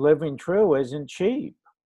 living true isn't cheap.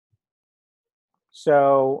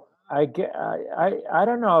 So I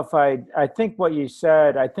don't know if I think what you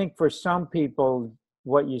said, I think for some people,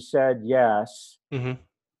 what you said, yes. Mm-hmm.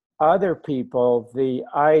 Other people, the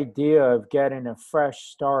idea of getting a fresh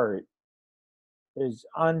start is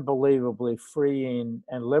unbelievably freeing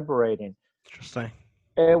and liberating. Interesting.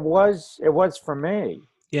 It was for me.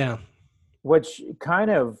 Yeah. Which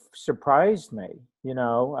kind of surprised me.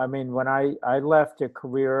 I mean, when I left a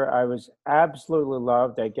career I was absolutely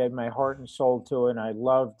loved, I gave my heart and soul to it, and I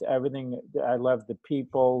loved everything. I loved the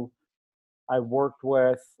people I worked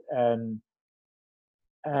with, and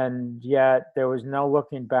yet there was no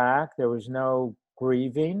looking back. There was no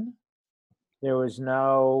grieving. There was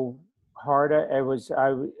no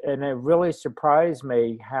and it really surprised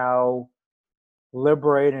me how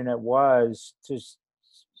liberating it was to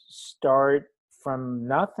start from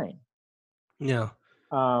nothing. Yeah.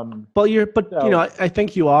 So, I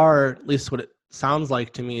think you are, at least what it sounds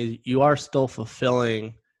like to me, you are still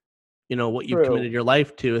fulfilling, what you've committed your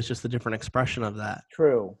life to. It's just a different expression of that.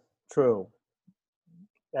 True. You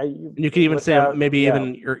could even say maybe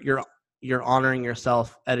even you're honoring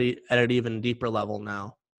yourself at an even deeper level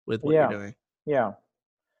now with what you're doing. Yeah.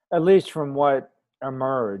 At least from what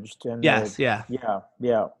emerged. Yes. Yeah.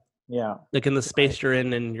 Yeah. Like in the space you're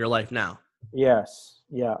in your life now. Yes.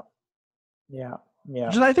 Yeah.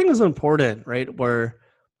 Which I think is important, right? Where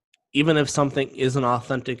even if something is an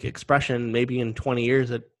authentic expression, maybe in 20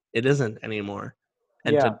 years it isn't anymore.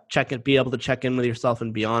 And to be able to check in with yourself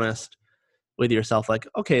and be honest with yourself, like,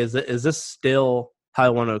 okay, is this still how I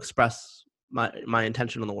want to express my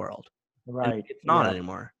intention in the world? Right. And it's not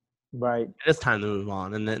anymore. Right. It is time to move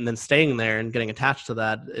on. And then staying there and getting attached to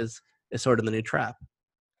that is sort of the new trap.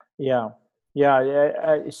 Yeah.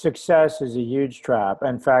 Success is a huge trap.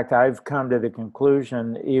 In fact, I've come to the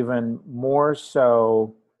conclusion, even more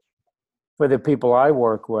so for the people I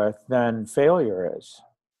work with, than failure is.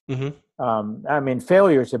 Mm-hmm. I mean,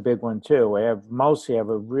 failure is a big one too. We mostly have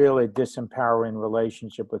a really disempowering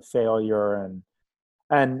relationship with failure,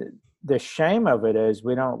 and the shame of it is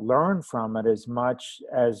we don't learn from it as much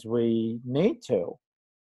as we need to.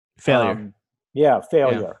 Failure.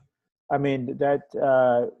 Failure. Yeah. I mean, that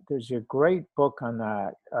there's a great book on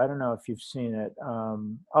that. I don't know if you've seen it.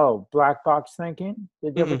 Black Box Thinking.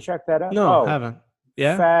 Did you ever check that out? No, haven't.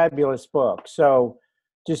 Yeah. Fabulous book. So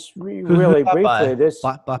just really briefly, this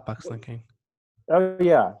Black Box Thinking. Oh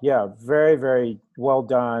yeah. Very, very well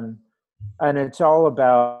done. And it's all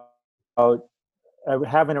about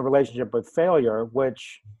having a relationship with failure,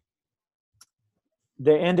 which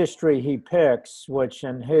the industry he picks, which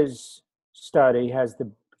in his study has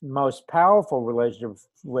the most powerful relationship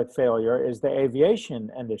with failure, is the aviation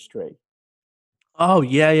industry. Oh,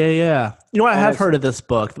 yeah. You know what? I have heard of this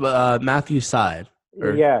book, Matthew Side.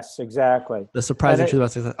 Yes, exactly. The Surprising Truth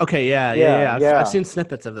About Success. Okay, yeah. I've seen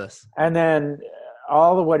snippets of this. And then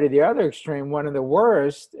all the way to the other extreme, one of the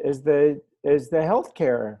worst is the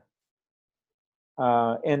healthcare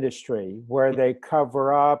industry, where they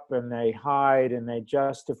cover up and they hide and they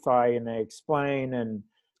justify and they explain. And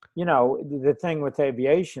the thing with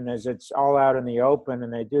aviation is it's all out in the open,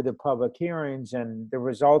 and they do the public hearings, and the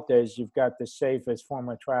result is you've got the safest form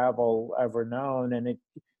of travel ever known, and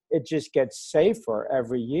it just gets safer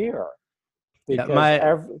every year because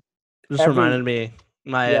reminded me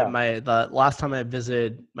yeah. the last time I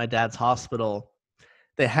visited my dad's hospital,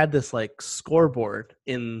 they had this like scoreboard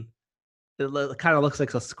it kind of looks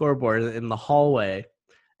like a scoreboard in the hallway,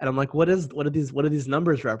 and I'm like, what do these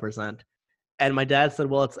numbers represent? And my dad said,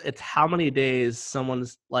 well, it's how many days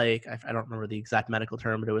someone's like, I don't remember the exact medical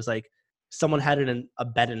term, but it was like someone had a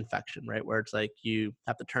bed infection, right? Where it's like you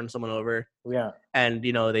have to turn someone over. Yeah. And,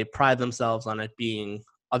 they pride themselves on it being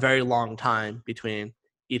a very long time between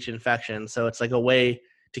each infection. So it's like a way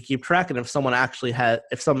to keep track. And if someone actually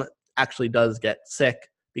does get sick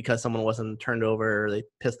because someone wasn't turned over or they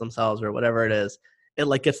pissed themselves or whatever it is, it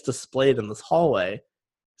like gets displayed in this hallway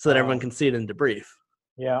so that everyone can see it in debrief.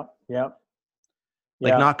 Yeah. Yeah.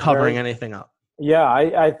 Like not covering anything up. Yeah,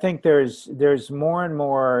 I think there's more and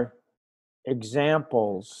more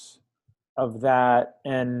examples of that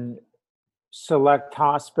in select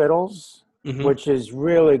hospitals, which is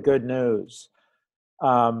really good news.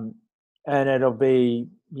 And it'll be,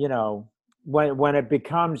 when it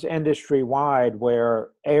becomes industry wide, where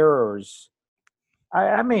errors.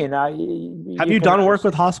 Have you done work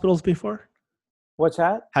with hospitals before? What's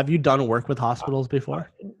that? Have you done work with hospitals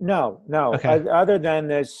before? No. Okay. Other than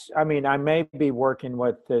this, I may be working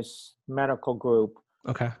with this medical group.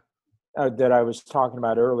 Okay. That I was talking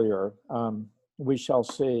about earlier. We shall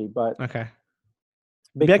see. But okay.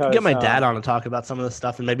 Maybe I could get my dad on to talk about some of this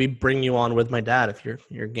stuff, and maybe bring you on with my dad if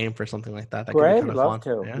you're game for something like that. That great, could be kind of love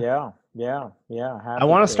fun. to. Yeah. I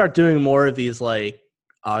want to start doing more of these like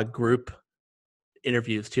group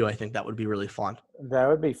interviews too. I think that would be really fun. That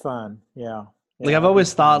would be fun. Yeah. Like I've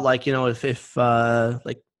always thought, like if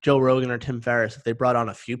like Joe Rogan or Tim Ferriss, if they brought on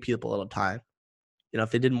a few people at a time, if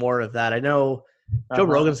they did more of that. I know Joe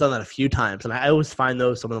Rogan's done that a few times, and I always find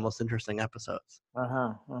those some of the most interesting episodes.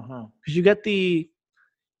 Because you get the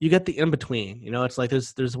in between. It's like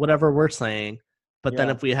there's whatever we're saying, but then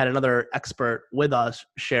if we had another expert with us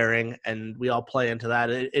sharing, and we all play into that,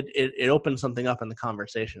 it opens something up in the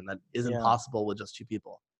conversation that isn't possible with just two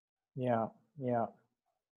people. Yeah.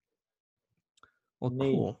 Well,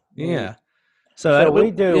 neat, cool. Neat. Yeah. So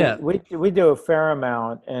we do a fair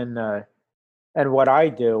amount in what I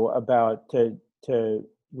do about to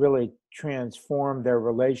really transform their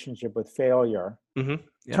relationship with failure.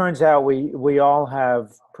 Turns out we all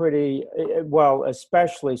have pretty well,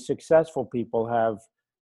 especially successful people have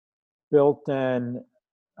built-in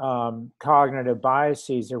cognitive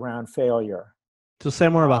biases around failure. So say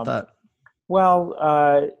more about that. Well,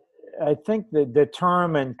 I think the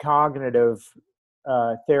term in cognitive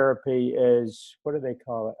therapy is, what do they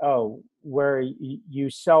call it? Oh, where you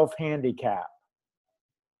self-handicap.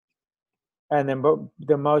 And then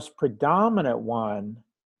the most predominant one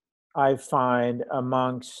I find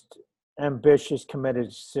amongst ambitious,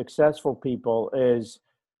 committed, successful people is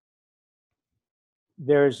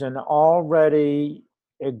there's an already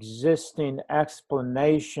existing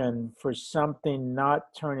explanation for something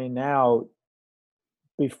not turning out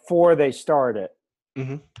before they start it.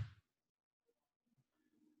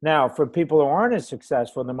 Now, for people who aren't as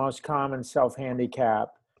successful, the most common self-handicap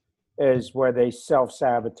is where they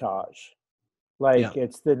self-sabotage. Like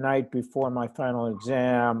it's the night before my final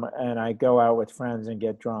exam and I go out with friends and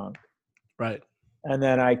get drunk. Right. And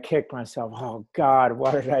then I kick myself. Oh God,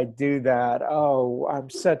 why did I do that? Oh, I'm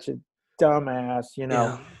such a dumbass,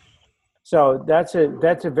 Yeah. So that's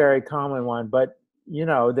a very common one. But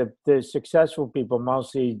the successful people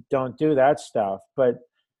mostly don't do that stuff. But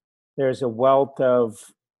there's a wealth of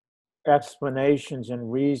explanations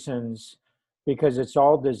and reasons because it's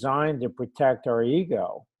all designed to protect our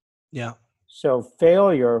ego. Yeah. So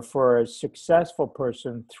failure for a successful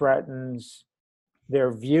person threatens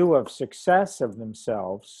their view of success of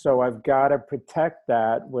themselves. So I've got to protect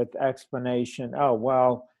that with explanation. Oh,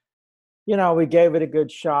 well, we gave it a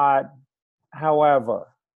good shot. However,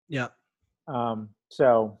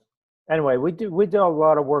 so anyway, we do a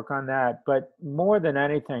lot of work on that, but more than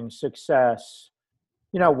anything, success,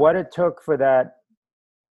 what it took for that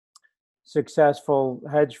successful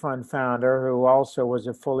hedge fund founder who also was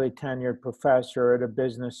a fully tenured professor at a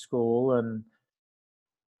business school, and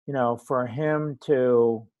for him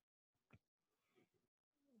to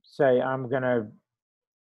say, I'm going to,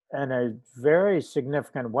 in a very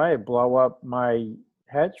significant way, blow up my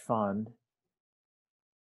hedge fund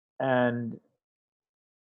and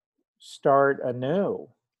start anew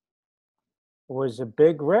was a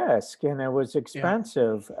big risk, and it was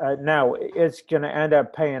expensive. Now it's going to end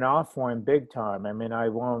up paying off for him big time. I mean, I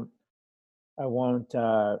won't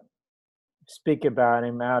speak about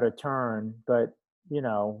him out of turn, but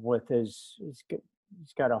with he's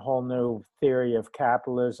got a whole new theory of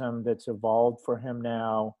capitalism that's evolved for him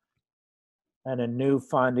now, and a new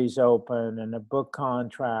fund he's opened, and a book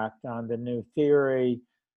contract on the new theory.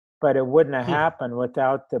 But it wouldn't have happened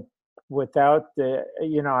without the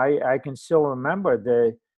I can still remember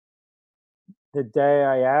the day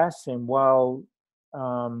I asked him, well,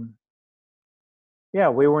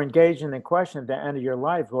 we were engaged in the question at the end of your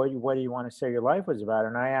life, what do you want to say your life was about?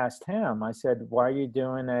 And I asked him, I said, why are you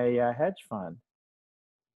doing a hedge fund?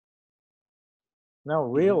 No,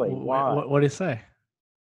 really, why? What did he say?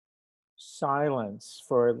 Silence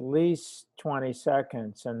for at least 20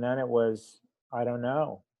 seconds. And then it was, I don't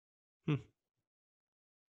know.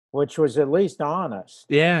 Which was at least honest.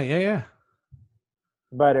 Yeah.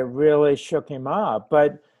 But it really shook him up.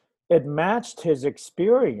 But it matched his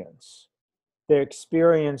experience. The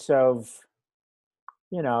experience of,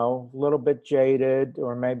 a little bit jaded,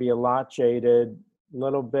 or maybe a lot jaded, a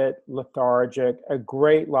little bit lethargic, a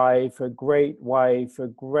great life, a great wife, a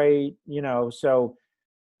great,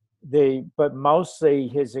 but mostly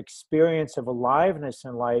his experience of aliveness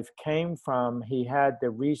in life came from he had the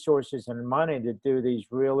resources and money to do these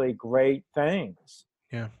really great things.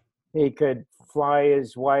 Yeah. He could fly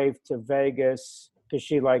his wife to Vegas because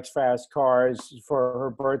she likes fast cars for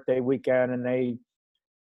her birthday weekend, and they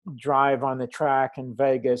drive on the track in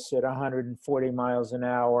Vegas at 140 miles an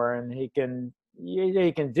hour, and he can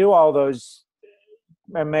do all those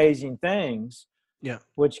amazing things,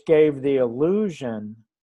 which gave the illusion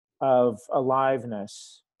of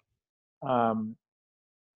aliveness.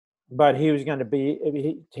 But he was going to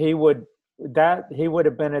be, he would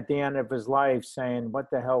have been at the end of his life saying, what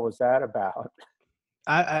the hell was that about?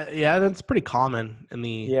 That's pretty common in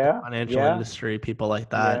the financial industry, people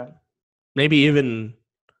like that. Maybe even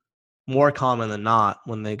more common than not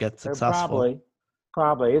when they get successful.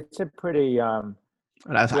 Probably. It's a pretty the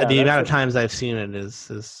amount of times I've seen it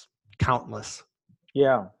is countless.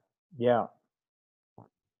 Yeah.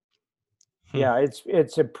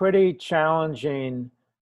 It's a pretty challenging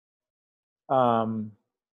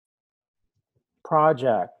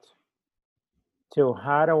project to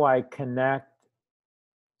how do I connect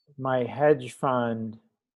my hedge fund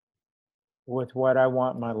with what I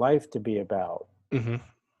want my life to be about. Mm-hmm.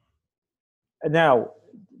 Now,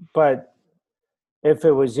 but if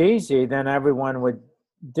it was easy, then everyone would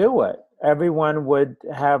do it. Everyone would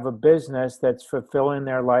have a business that's fulfilling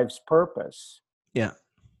their life's purpose. Yeah.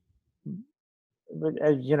 But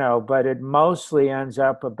it mostly ends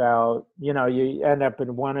up about, you end up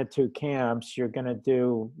in one or two camps.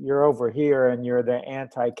 You're over here and you're the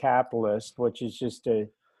anti-capitalist, which is just a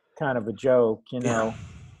kind of a joke, I'm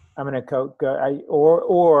going to go,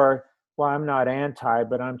 well, I'm not anti,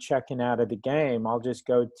 but I'm checking out of the game. I'll just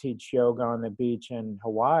go teach yoga on the beach in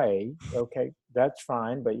Hawaii. Okay, that's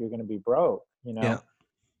fine, but you're going to be broke, Yeah.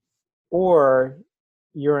 Or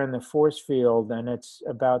you're in the force field and it's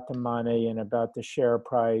about the money and about the share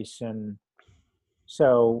price. And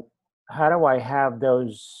so how do I have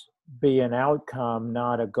those be an outcome,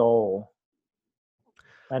 not a goal?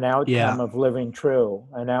 An outcome of living true,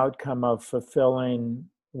 an outcome of fulfilling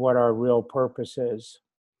what our real purpose is.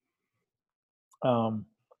 And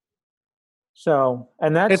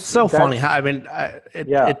it's so funny. I mean, I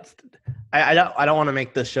don't want to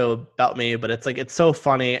make this show about me, but it's so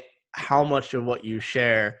funny how much of what you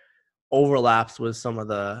share overlaps with some of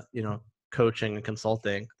the, coaching and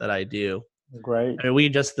consulting that I do. Great. I mean, we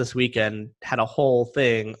just this weekend had a whole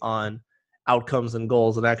thing on outcomes and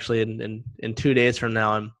goals. And actually in 2 days from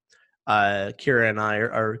now, Kira and I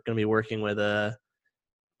are going to be working with a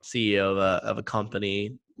CEO of a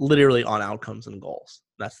company literally on outcomes and goals.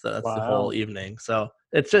 That's the whole evening. So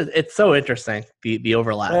it's so interesting, the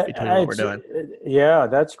overlap between what we're doing. Yeah,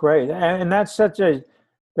 that's great. And that's such a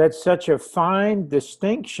fine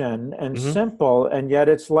distinction and simple, and yet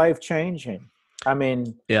it's life-changing. I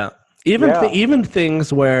mean, even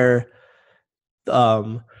things where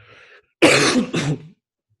a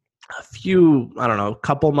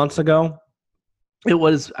couple months ago,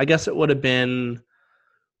 I guess it would have been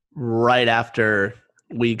right after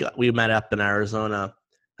we met up in Arizona.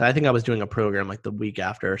 I think I was doing a program like the week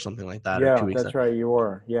after or something like that. Yeah, or 2 weeks that's after. right. You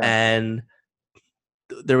were. Yeah. And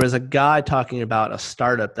there was a guy talking about a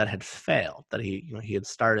startup that had failed, that he had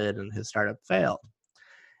started and his startup failed.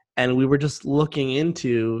 And we were just looking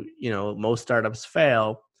into, most startups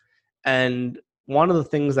fail. And one of the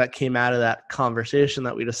things that came out of that conversation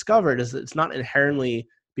that we discovered is that it's not inherently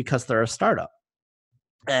because they're a startup.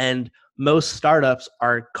 And most startups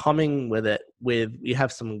are coming with it with, we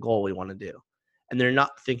have some goal we want to do, and they're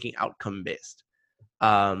not thinking outcome based.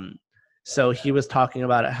 So he was talking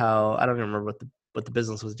about it, how, I don't remember what the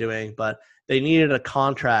business was doing, but they needed a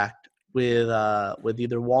contract with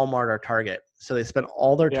either Walmart or Target. So they spent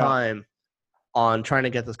all their time on trying to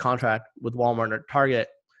get this contract with Walmart or Target.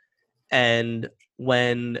 And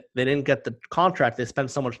when they didn't get the contract, they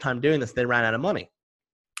spent so much time doing this, they ran out of money.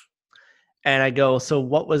 And I go, so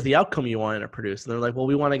what was the outcome you wanted to produce? And they're like, well,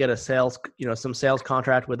 we want to get a sales, some sales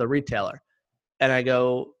contract with a retailer. And I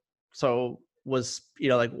go, so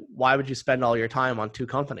like, why would you spend all your time on two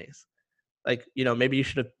companies? Like, maybe you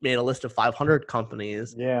should have made a list of 500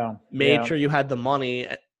 companies, made sure you had the money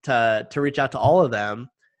to reach out to all of them.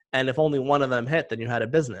 And if only one of them hit, then you had a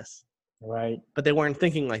business. Right. But they weren't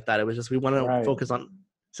thinking like that. It was just, we want to focus on,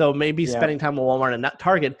 so maybe spending time with Walmart and that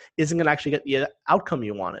Target isn't going to actually get the outcome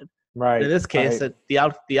you wanted. Right. In this case,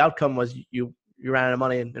 the outcome was you ran out of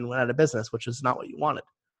money and went out of business, which is not what you wanted.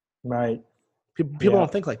 Right. People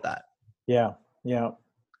don't think like that. Yeah. Yeah.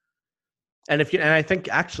 And I think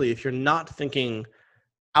actually, if you're not thinking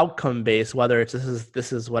outcome based, whether it's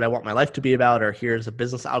this is what I want my life to be about, or here's a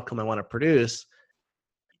business outcome I want to produce,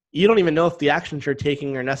 you don't even know if the actions you're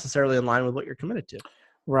taking are necessarily in line with what you're committed to.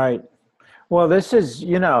 Right. Well, this is,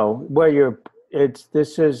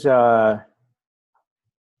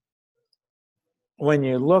 when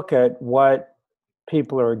you look at what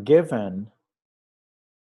people are given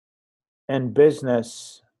in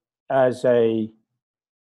business as a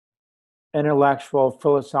intellectual,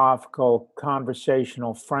 philosophical,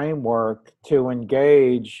 conversational framework to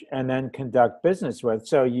engage and then conduct business with.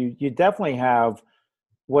 So you definitely have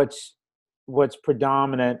what's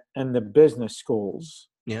predominant in the business schools.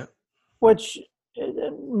 Yeah. Which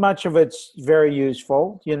much of it's very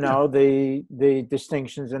useful, the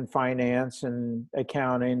distinctions in finance and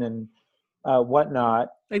accounting and whatnot.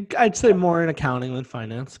 I'd say more in accounting than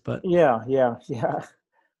finance, but yeah.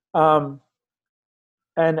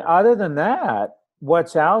 And other than that,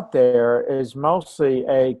 what's out there is mostly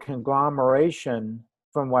a conglomeration,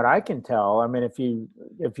 from what I can tell. I mean, if you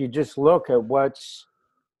just look at what's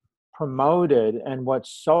promoted and what's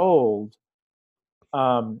sold,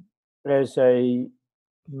 there's a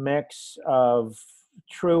mix of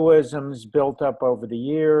truisms built up over the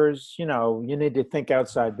years. You need to think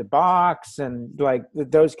outside the box and like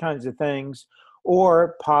those kinds of things,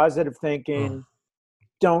 or positive thinking,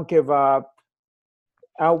 don't give up,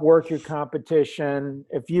 outwork your competition.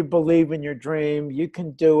 If you believe in your dream, you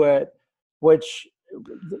can do it, which,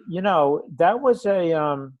 that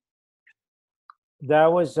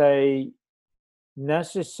was a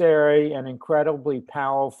necessary and incredibly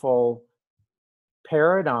powerful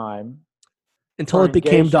paradigm until it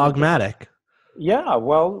became dogmatic. Yeah,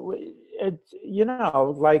 well,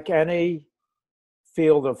 like any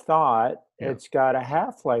field of thought, it's got a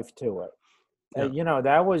half-life to it.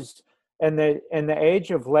 That was in the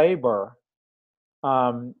age of labor,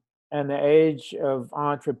 and the age of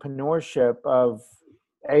entrepreneurship of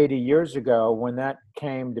 80 years ago, when that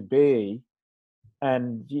came to be,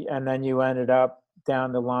 and then you ended up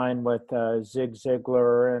down the line with Zig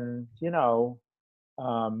Ziglar and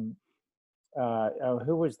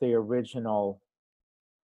who was the original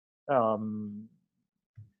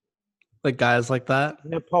like guys like that?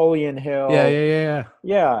 Napoleon Hill.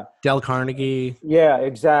 Yeah. Dale Carnegie. Yeah,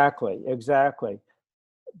 exactly.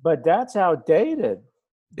 But that's outdated.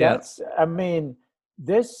 I mean,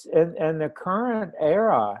 this in the current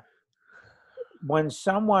era, when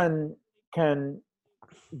someone can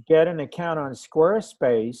get an account on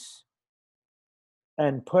Squarespace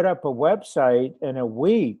and put up a website in a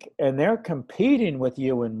week, and they're competing with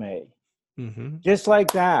you and me, just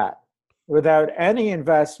like that, without any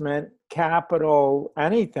investment, capital,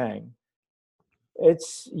 anything.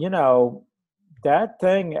 It's, that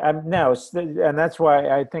thing, no, and that's why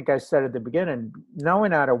I think I said at the beginning,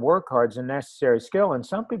 knowing how to work hard is a necessary skill. And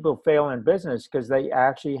some people fail in business because they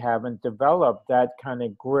actually haven't developed that kind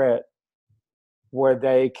of grit where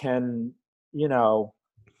they can,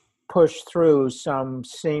 push through some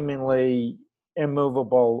seemingly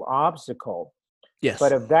immovable obstacle. Yes.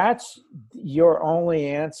 But if that's your only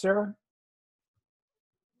answer,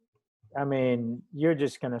 I mean, you're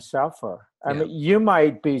just going to suffer. I mean, you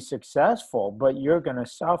might be successful, but you're going to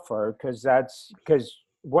suffer because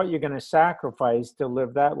what you're going to sacrifice to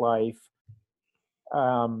live that life.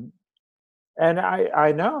 And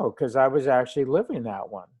I know, because I was actually living that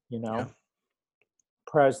one,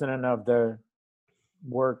 president of the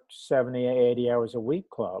worked 70, 80 hours a week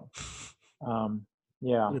club.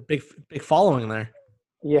 Yeah. A big following there.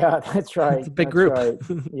 Yeah, that's right. It's a big That's group. right.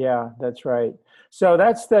 Yeah, that's right. So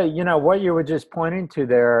that's what you were just pointing to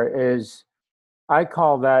there is, I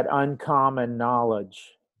call that uncommon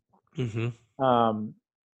knowledge. Mm-hmm.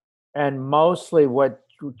 And mostly what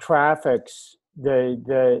traffics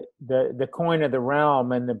the coin of the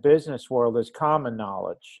realm in the business world is common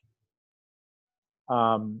knowledge.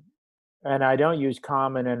 And I don't use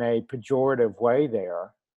common in a pejorative way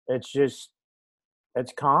there. It's just,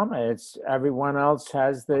 it's common. It's everyone else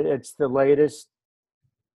has it's the latest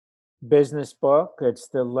business book. It's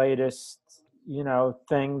the latest,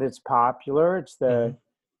 thing that's popular. It's the,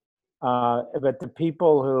 but the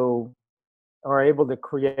people who are able to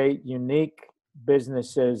create unique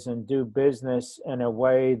businesses and do business in a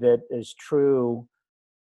way that is true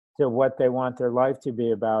to what they want their life to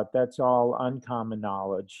be about, that's all uncommon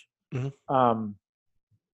knowledge. Mm-hmm.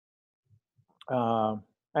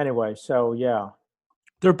 Anyway, so yeah.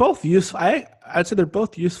 They're both useful. I'd say they're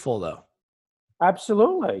both useful though.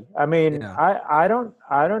 Absolutely. I mean, Yeah. I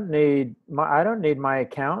don't need my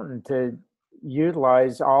accountant to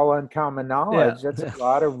utilize all uncommon knowledge. Yeah. That's a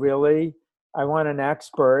lot of really, I want an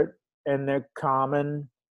expert in the common,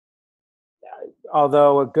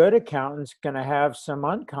 although a good accountant's going to have some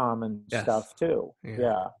uncommon Yes. stuff too.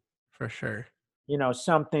 Yeah. For sure.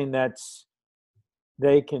 Something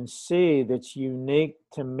they can see that's unique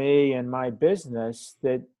to me and my business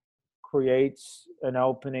that creates an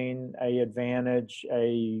opening, a advantage,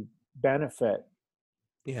 a benefit.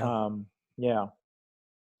 Yeah. Yeah.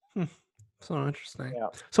 So interesting. Yeah.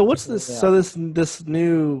 So what's this? Yeah. So this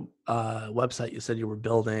new website you said you were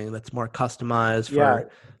building that's more customized for. Yeah.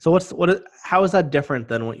 So how is that different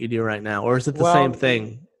than what you do right now, or is it the same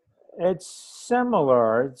thing? It's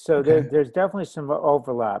similar. So Okay. there's definitely some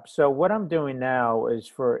overlap. So what I'm doing now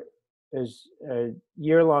is a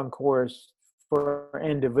year-long course for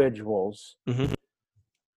individuals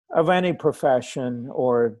of any profession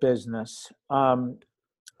or business. And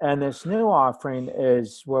this new offering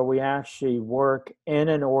is where we actually work in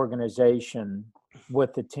an organization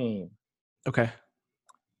with the team. Okay.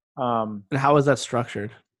 And how is that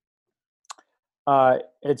structured?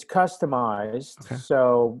 It's customized. Okay.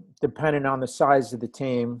 So depending on the size of the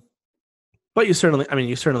team. But you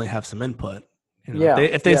certainly have some input. Yeah.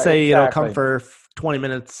 If they say, exactly. come for 20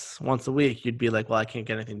 minutes once a week, you'd be like, well, I can't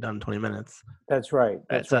get anything done in 20 minutes. That's right.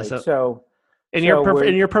 That's right. So in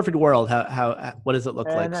your perfect world, how what does it look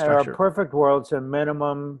like? In our perfect world, it's a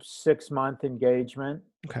minimum 6-month engagement.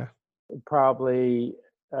 Okay. Probably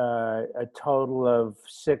a total of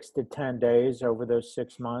 6 to 10 days over those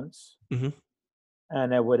 6 months. Mm-hmm.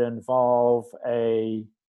 And it would involve a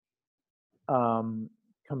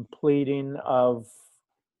completing of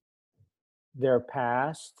their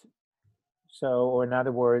past. So, or in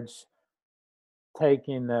other words,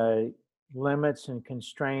 taking the limits and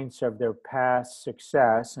constraints of their past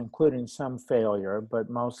success, including some failure, but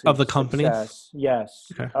mostly of the company.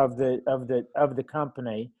 Yes, okay. of the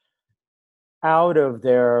company, out of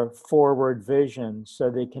their forward vision, so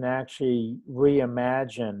they can actually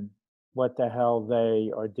reimagine what the hell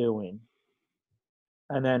they are doing.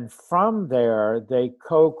 And then from there, they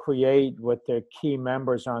co-create with their key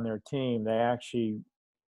members on their team. They actually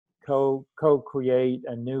co-create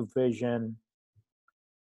a new vision,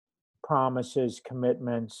 promises,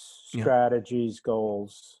 commitments, strategies,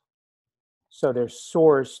 goals. So they're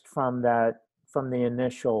sourced from the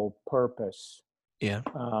initial purpose. Yeah.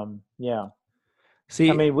 Yeah. See,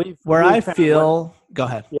 go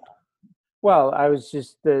ahead. Yeah. Well,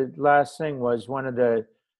 the last thing was one of the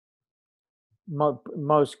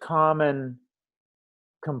most common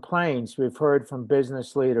complaints we've heard from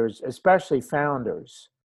business leaders, especially founders,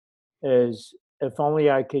 is if only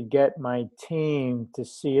I could get my team to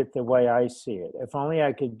see it the way I see it. If only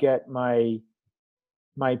I could get my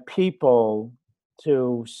people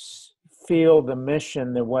to feel the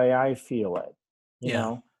mission the way I feel it. You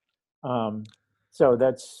know, so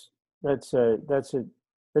that's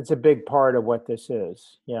a big part of what this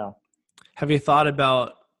is. Yeah. Have you thought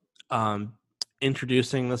about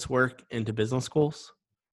introducing this work into business schools?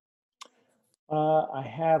 I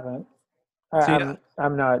haven't.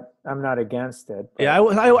 I'm not against it. But. Yeah,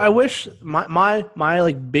 I wish my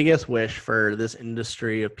like biggest wish for this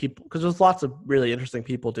industry of people, because there's lots of really interesting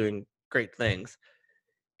people doing great things,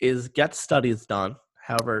 is get studies done.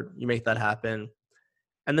 However you make that happen,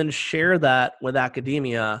 and then share that with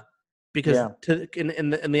academia, because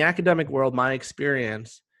in the academic world, my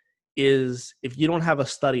experience is if you don't have a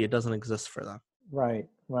study, it doesn't exist for them. Right.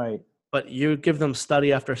 But you give them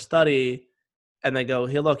study after study, and they go,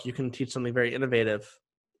 hey, look, you can teach something very innovative,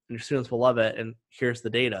 and your students will love it, and here's the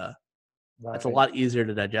data. It's a lot easier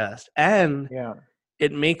to digest, and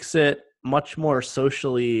it makes it much more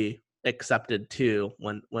socially accepted too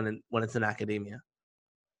when it's in academia.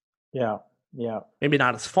 Yeah. Maybe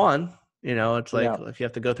not as fun, it's like if you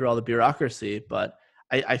have to go through all the bureaucracy, but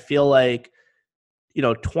I feel like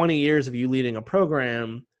 20 years of you leading a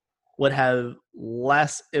program would have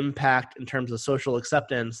less impact in terms of social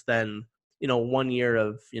acceptance than 1 year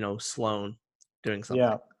of Sloan doing something.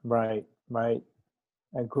 Yeah, right.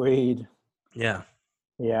 Agreed. Yeah.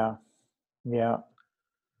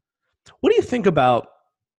 What do you think about,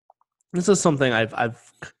 this is something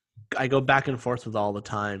I go back and forth with all the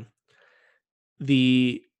time,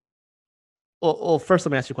 well, first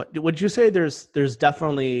let me ask you a question. Would you say there's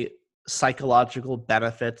definitely psychological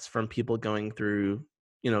benefits from people going through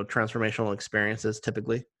transformational experiences,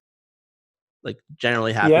 typically, like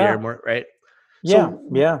generally happier, more, right? Yeah.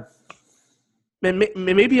 Maybe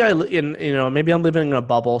maybe I'm living in a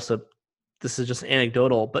bubble, so this is just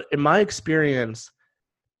anecdotal, but in my experience,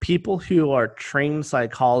 people who are trained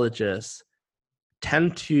psychologists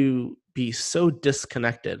tend to be so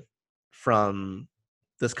disconnected from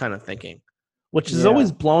this kind of thinking, which has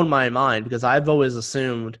always blown my mind, because I've always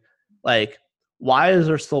assumed, like, why is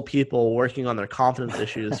there still people working on their confidence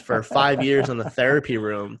issues for 5 years in the therapy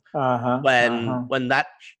room when that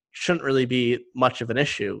shouldn't really be much of an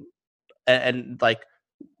issue? And like,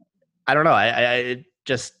 I don't know, I it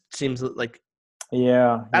just seems like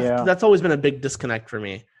that's always been a big disconnect for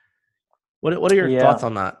me. What are your thoughts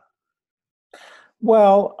on that?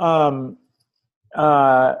 Well,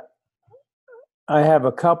 I have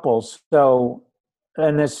a couple. So,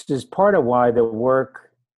 and this is part of why the work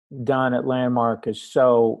done at Landmark is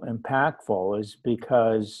so impactful, is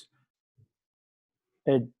because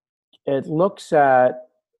it looks at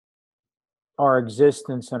our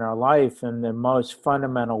existence and our life in the most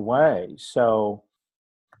fundamental way. So,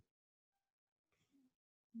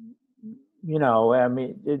 I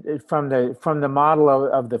mean, from the model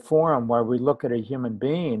of the forum, where we look at a human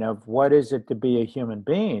being, of what is it to be a human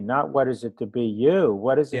being, not what is it to be you,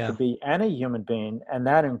 what is it to be any human being, and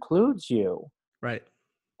that includes you. Right.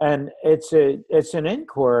 And it's an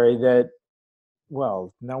inquiry that,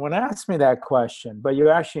 well, no one asked me that question, but you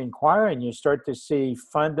actually inquire and you start to see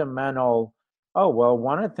fundamental,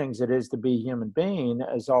 one of the things it is to be a human being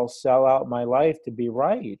is I'll sell out my life to be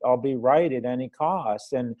right. I'll be right at any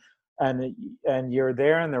cost. And you're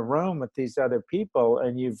there in the room with these other people,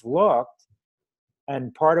 and you've looked,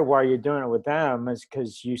 and part of why you're doing it with them is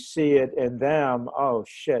because you see it in them. Oh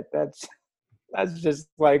shit, that's just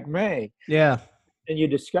like me. Yeah. And you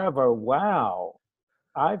discover, wow,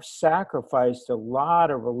 I've sacrificed a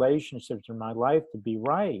lot of relationships in my life to be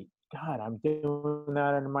right. God, I'm doing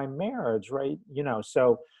that in my marriage, right?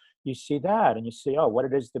 So you see that, and you see, what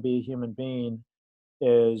it is to be a human being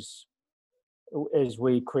is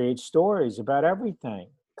we create stories about everything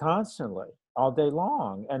constantly, all day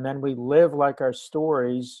long, and then we live like our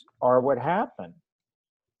stories are what happened.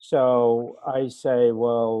 So I say,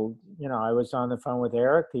 well, I was on the phone with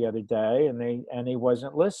Eric the other day, and he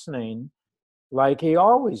wasn't listening like he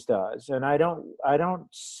always does. And I don't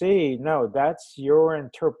see, no, that's your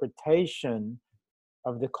interpretation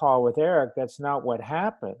of the call with Eric. That's not what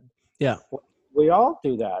happened. Yeah. We all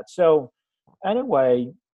do that. So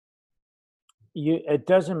anyway, it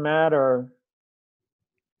doesn't matter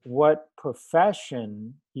what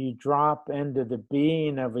profession you drop into the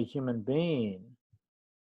being of a human being.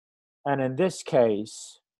 And in this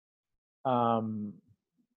case,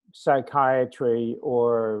 psychiatry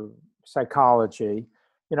or psychology.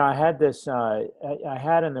 I had this, I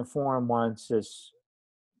had in the forum once this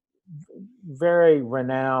very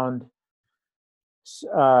renowned,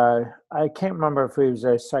 I can't remember if he was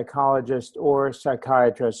a psychologist or a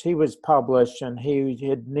psychiatrist. He was published, and he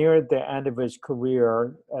had neared the end of his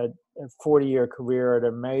career, a 40-year career at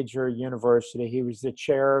a major university. He was the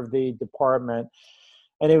chair of the department,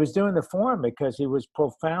 and he was doing the forum because he was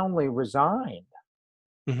profoundly resigned.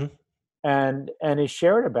 Mm-hmm. And he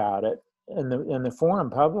shared about it in the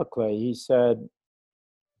forum publicly. He said,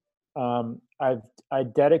 I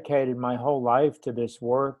dedicated my whole life to this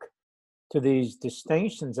work, to these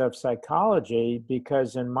distinctions of psychology,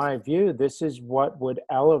 because in my view, this is what would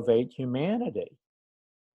elevate humanity.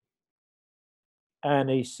 And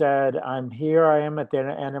he said, I am at the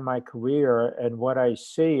end of my career, and what I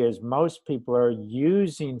see is most people are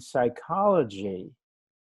using psychology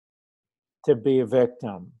to be a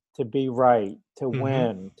victim, to be right, to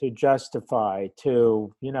win, to justify,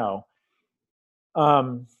 to,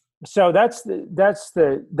 so that's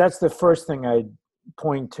the first thing I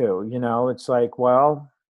point to. It's like,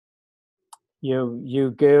 well,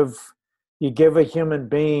 you give a human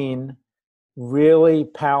being really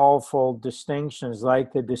powerful distinctions,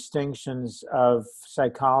 like the distinctions of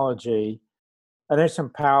psychology. And there's some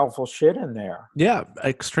powerful shit in there. Yeah,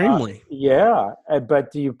 extremely.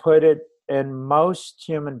 But you put it in most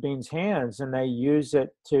human beings' hands and they use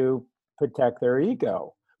it to protect their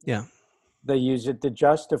ego. Yeah. They use it to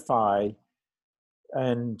justify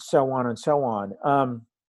and so on and so on.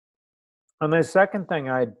 And the second thing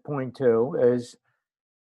I'd point to is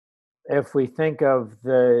if we think of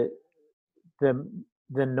the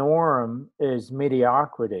norm is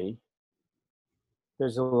mediocrity,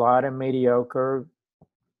 there's a lot of mediocre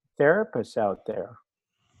therapists out there.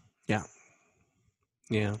 Yeah.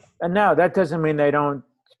 Yeah. And now that doesn't mean they don't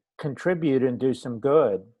contribute and do some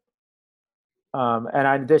good.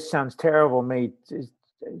 This sounds terrible, me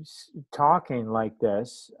talking like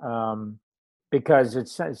this, because it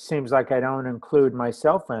seems like I don't include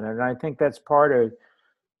myself in it. And I think that's part of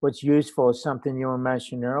what's useful is something you were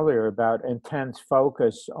mentioning earlier about intense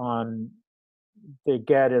focus on to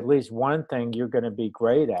get at least one thing you're going to be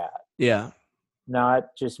great at. Yeah.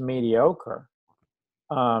 Not just mediocre.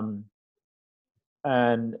 And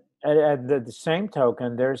at the same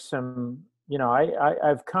token, there's some,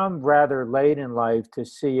 I've come rather late in life to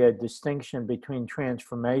see a distinction between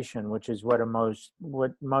transformation, which is what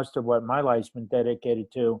most of what my life's been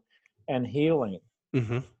dedicated to, and healing.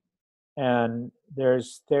 Mm-hmm. And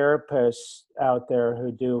there's therapists out there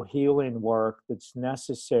who do healing work that's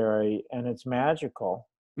necessary and it's magical.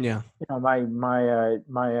 Yeah. My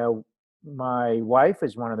wife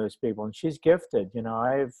is one of those people, and she's gifted.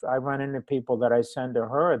 I run into people that I send to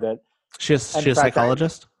her that she's a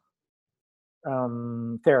psychologist.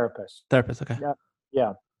 Therapist. Therapist. Okay.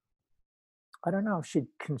 Yeah. I don't know if she'd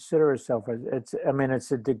consider herself it's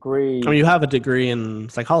a degree. I mean, you have a degree in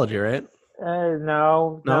psychology, right?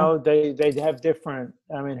 No, they have different.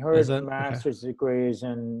 I mean, her master's degree is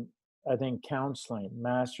in, I think, counseling,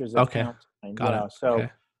 master's of counseling. Got it. So,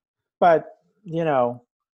 okay. But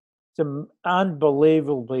some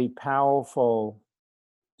unbelievably powerful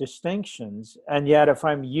distinctions, and yet if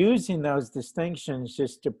I'm using those distinctions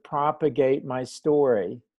just to propagate my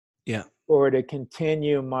story, or to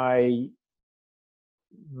continue my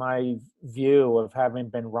view of having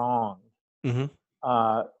been wrong. Mm-hmm.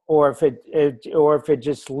 Or if it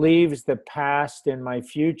just leaves the past in my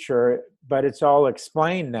future, but it's all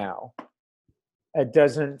explained now, it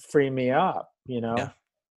doesn't free me up, Yeah.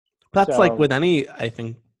 That's like with any, I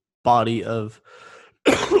think, body of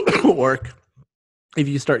work. If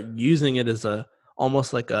you start using it as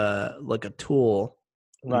almost like a tool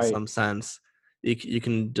in some sense, you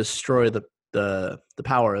can destroy the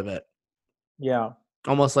power of it. Yeah.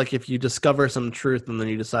 Almost like if you discover some truth and then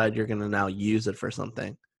you decide you're going to now use it for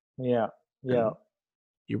something. Yeah. Well,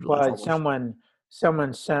 someone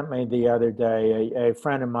sent me the other day, a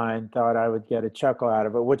friend of mine thought I would get a chuckle out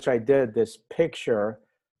of it, which I did, this picture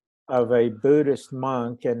of a Buddhist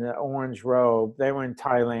monk in an orange robe. They were in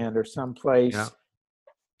Thailand or someplace,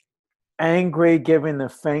 angry, giving the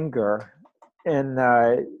finger in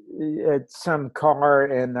at some car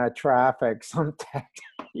in traffic, some tech.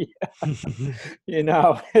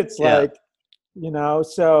 It's like,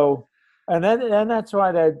 so, and that's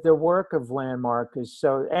why the work of Landmark is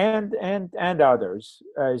so, and others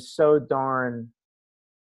is so darn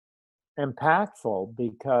impactful,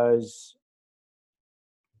 because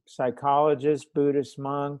psychologist, Buddhist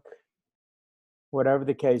monk, whatever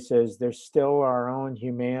the case is, there's still our own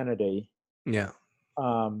humanity. Yeah.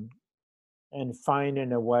 And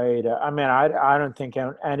finding a way to, I don't think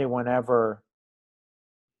anyone ever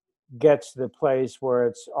gets to the place where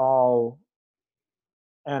it's all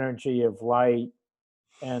energy of light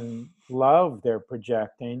and love they're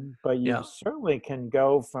projecting, but you certainly can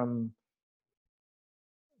go from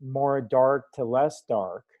more dark to less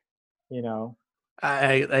dark,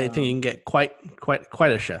 I think you can get quite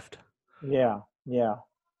a shift. Yeah.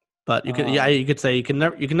 But you could you could say you can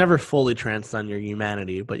never fully transcend your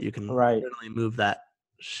humanity, but you can certainly move that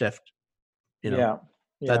shift. The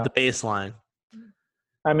baseline.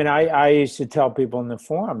 I used to tell people in the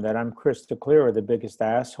forum that I'm crystal clear the biggest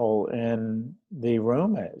asshole in the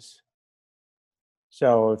room is.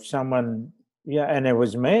 So if someone, and it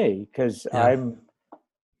was me, because I'm,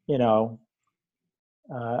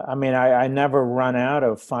 I never run out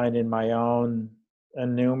of finding my own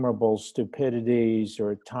innumerable stupidities,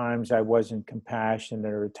 or times I wasn't compassionate,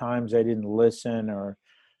 or times I didn't listen, or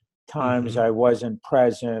times I wasn't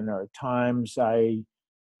present, or times I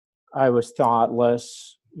was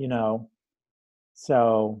thoughtless,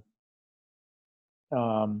 so,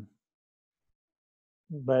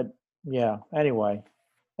 but anyway,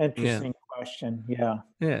 interesting question.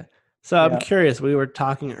 Yeah. So I'm curious. We were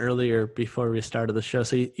talking earlier before we started the show.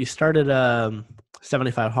 So you started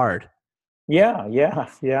 75 Hard. Yeah.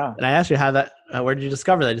 And I asked you where did you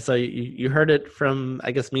discover that? So you heard it from,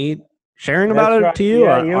 I guess, me sharing That's about it right. to you,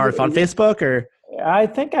 Yeah, or if on Facebook, or? I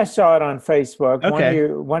think I saw it on Facebook. Okay.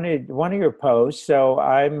 One of your posts. So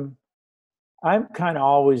I'm kind of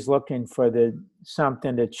always looking for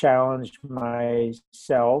something to challenge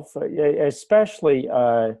myself, especially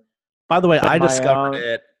By the way, I my discovered own.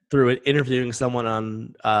 it through interviewing someone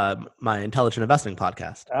on my intelligent investing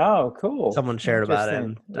podcast. Oh, cool! Someone shared about it,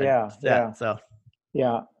 Interesting. and so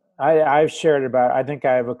Yeah. I've shared about. I think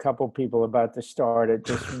I have a couple people about to start it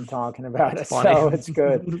just from talking about it's it. funny. So it's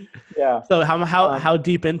good. Yeah. So how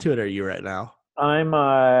deep into it are you right now? I'm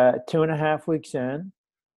 2.5 weeks in.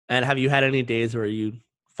 And have you had any days where you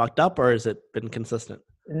fucked up, or has it been consistent?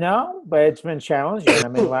 No, but it's been challenging. I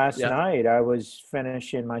mean, last Yeah. night I was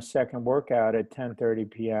finishing my second workout at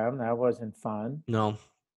 10:30 p.m. That wasn't fun. No.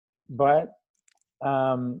 But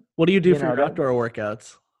what do you do for your outdoor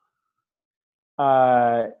workouts?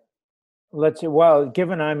 Let's see. Well,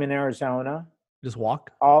 given I'm in Arizona, just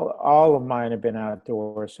walk. All of mine have been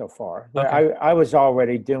outdoors so far. Okay. I was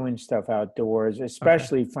already doing stuff outdoors,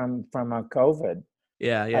 especially from COVID.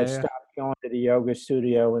 Yeah. I stopped going to the yoga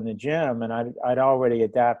studio and the gym, and I'd already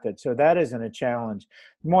adapted. So that isn't a challenge.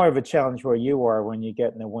 More of a challenge where you are when you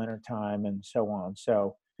get in the wintertime and so on.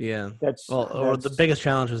 So that's the biggest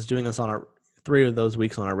challenge was doing this on 3 of those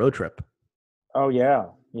weeks on a road trip. Oh yeah.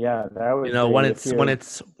 That was when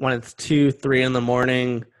it's 2-3 in the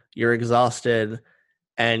morning, you're exhausted,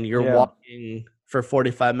 and you're walking for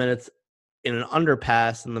 45 minutes in an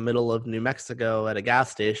underpass in the middle of New Mexico at a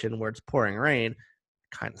gas station where it's pouring rain.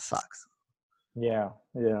 Kind of sucks. Yeah.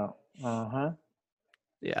 Yeah.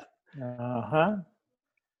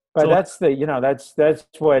 But that's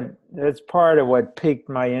part of what piqued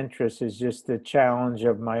my interest, is just the challenge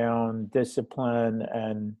of my own discipline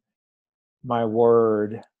and my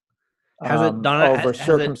word. Has it done over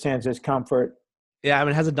circumstances, comfort? Yeah, I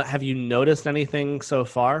mean, have you noticed anything so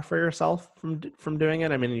far for yourself from doing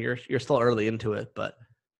it? I mean, you're still early into it, but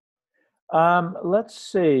let's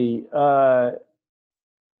see.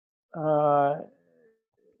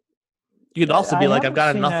 You could also be like, I've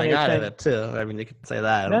gotten nothing out of it too. I mean, you could say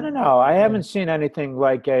that. No. I haven't seen anything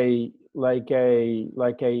like a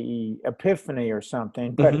epiphany or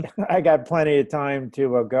something, but I got plenty of time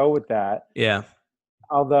to go with that. Yeah.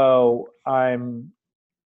 Although I'm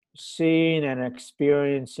seeing and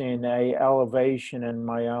experiencing a elevation in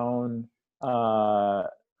my own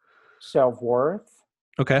self-worth.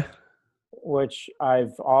 Okay. Which I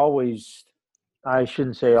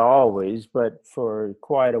shouldn't say always, but for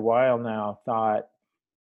quite a while now, thought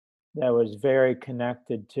that was very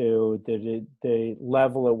connected to the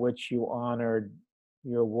level at which you honored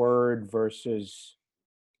your word versus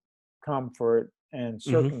comfort and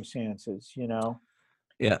circumstances,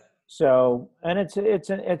 Yeah. So, and it's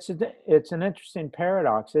an interesting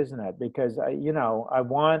paradox, isn't it? Because I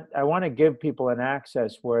want to give people an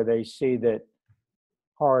access where they see that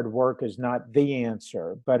hard work is not the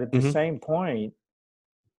answer, but at the same point,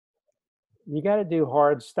 you got to do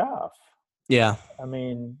hard stuff. Yeah. I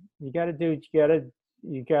mean, you got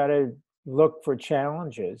to look for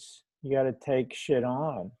challenges. You got to take shit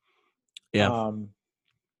on. Yeah.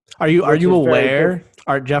 Are you aware?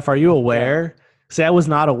 Jeff, are you aware? Yeah. See, I was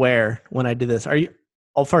not aware when I did this. Are you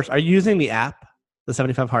using the app, the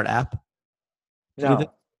 75 Hard app? No.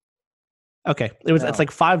 Okay. It's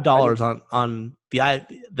like $5 on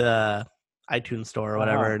the iTunes store or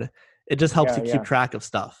whatever. It just helps you keep track of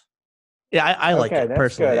stuff. Yeah, I like it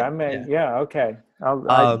personally. Good. Okay.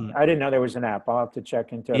 I didn't know there was an app. I'll have to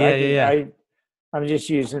check into it. I'm just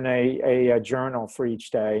using a journal for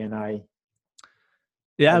each day, and I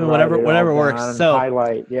mean, whatever works. So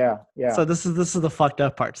highlight. Yeah. So this is the fucked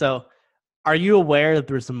up part. So are you aware that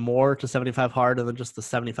there's more to 75 Hard than just the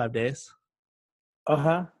 75 days?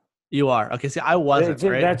 You are. Okay. See, I wasn't.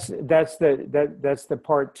 Right? That's the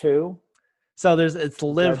part 2. So it's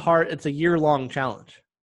Live Hard. It's a year-long challenge.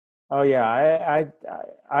 Oh yeah.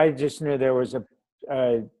 I just knew there was a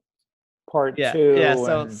part 2. Yeah.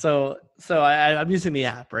 So I'm using the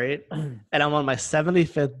app, right? And I'm on my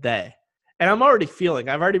 75th day, and I've already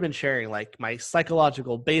been sharing like my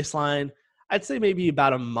psychological baseline. I'd say maybe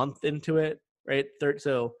about a month into it, right?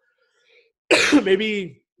 So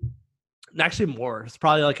maybe. Actually more. It's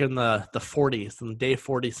probably like in the 40s, in day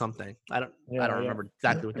 40 something. I don't remember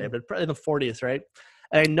exactly what day, but probably in the 40s, right?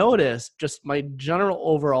 And I noticed just my general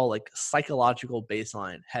overall like psychological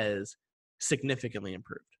baseline has significantly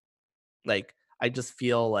improved. Like I just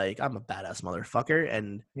feel like I'm a badass motherfucker,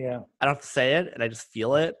 and I don't have to say it, and I just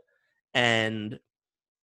feel it. And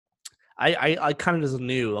I kind of just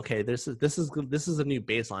knew, okay, this is a new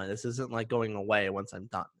baseline. This isn't like going away once I'm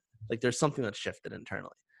done. Like there's something that's shifted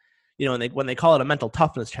internally, and when they call it a mental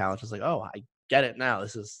toughness challenge, it's like, oh, I get it now.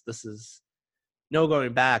 This is no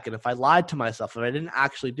going back. And if I lied to myself, if I didn't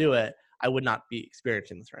actually do it, I would not be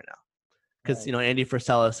experiencing this right now. Because Andy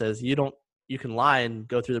Frisella says you can lie and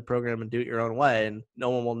go through the program and do it your own way, and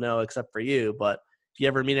no one will know except for you. But if you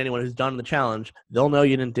ever meet anyone who's done the challenge, they'll know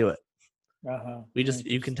you didn't do it.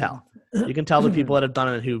 You can tell. You can tell the people that have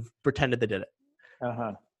done it who've pretended they did it.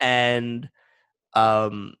 And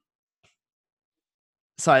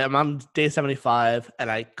so I'm on day 75, and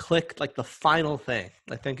I clicked like the final thing.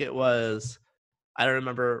 I think it was, I don't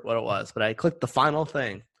remember what it was, but I clicked the final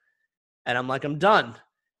thing, and I'm like, I'm done.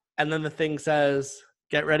 And then the thing says,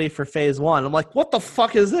 get ready for phase 1. I'm like, what the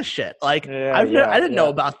fuck is this shit? Like, I didn't know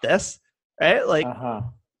about this, right? Like, at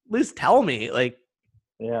least tell me. Like,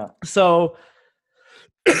 so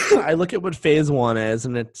I look at what phase 1 is,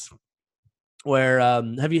 and it's where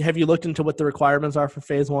have you looked into what the requirements are for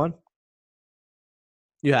phase 1?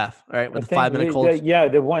 You have, all right, with the 5-minute cold.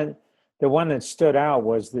 The one that stood out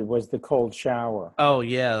was the cold shower. Oh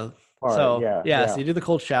yeah. So so you do the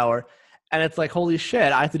cold shower, and it's like, holy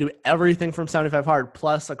shit, I have to do everything from 75 hard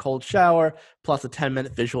plus a cold shower plus a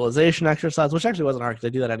 10-minute visualization exercise, which actually wasn't hard because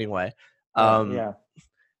I do that anyway. But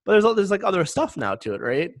there's like other stuff now to it,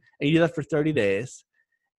 right? And you do that for 30 days.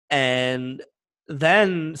 And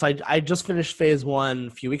then, so I just finished phase 1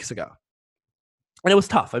 a few weeks ago. And it was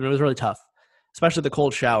tough. I mean, it was really tough, especially the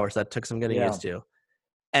cold showers that took some getting used to.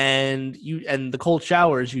 And the cold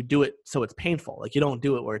showers, you do it so it's painful. Like, you don't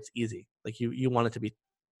do it where it's easy. Like, you want it to be,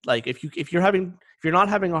 like, if you're not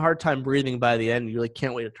having a hard time breathing by the end, you like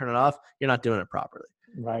can't wait to turn it off, you're not doing it properly.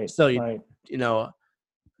 Right. So you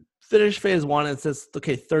finish phase 1 and it says,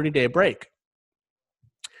 okay, 30-day break.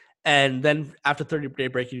 And then after 30-day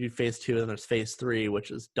break, you do phase 2, and then there's phase 3, which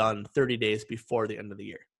is done 30 days before the end of the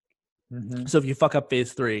year. So if you fuck up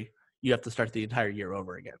phase 3, you have to start the entire year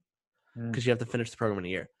over again because you have to finish the program in a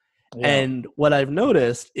year. And what I've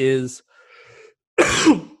noticed is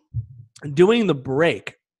doing the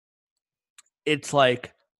break, it's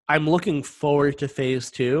like I'm looking forward to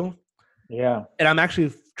phase 2. And I'm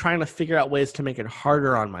actually trying to figure out ways to make it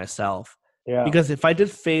harder on myself. Because if I did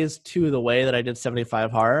phase 2 the way that I did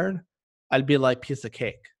 75 hard, I'd be like piece of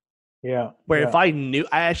cake. Where if I knew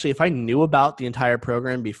about the entire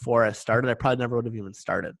program before I started, I probably never would have even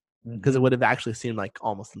started because it would have actually seemed like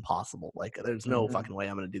almost impossible. Like, there's no fucking way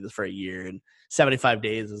I'm going to do this for a year, and 75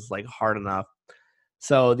 days is like hard enough.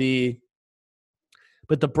 So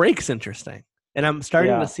but the break's interesting, and I'm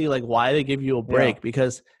starting to see like why they give you a break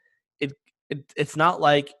because it's not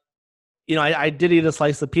like, I did eat a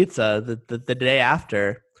slice of pizza the day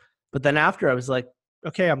after, but then after I was like,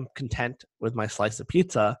 okay, I'm content with my slice of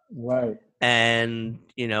pizza. Right. And,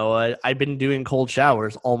 I've been doing cold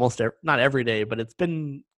showers not every day, but it's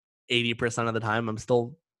been 80% of the time. I'm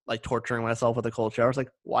still like torturing myself with a cold shower. It's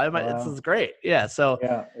like, why am I, this is great. Yeah. So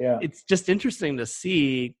it's just interesting to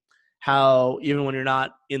see how even when you're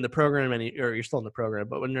not in the program or you're still in the program,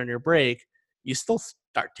 but when you're on your break, you still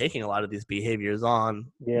start taking a lot of these behaviors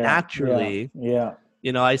on naturally.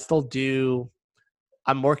 I still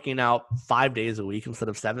I'm working out 5 days a week instead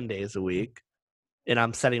of 7 days a week. And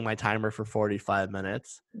I'm setting my timer for 45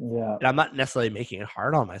 minutes. And I'm not necessarily making it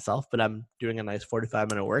hard on myself, but I'm doing a nice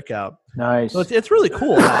 45-minute workout. Nice. So it's really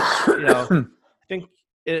cool. That, I think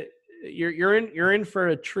you're in for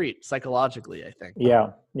a treat psychologically, I think.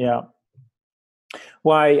 Yeah.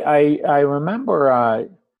 Well, I remember I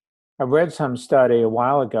read some study a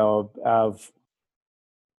while ago of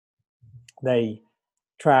they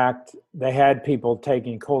had people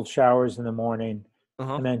taking cold showers in the morning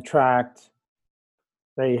and then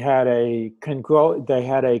they had a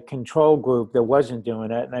control group that wasn't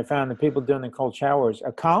doing it, and they found the people doing the cold showers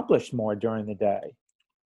accomplished more during the day.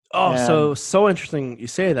 Oh, so interesting you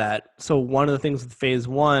say that. So one of the things with phase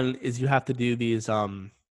 1 is you have to do these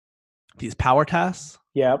power tasks.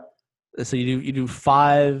 So you do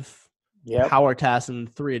 5 power tasks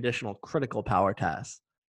and 3 additional critical power tasks.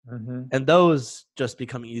 And those just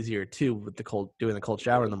become easier too with doing the cold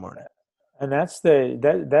shower in the morning. And that's the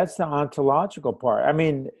ontological part. I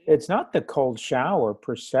mean, it's not the cold shower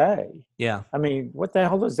per se. I mean, what the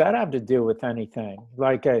hell does that have to do with anything?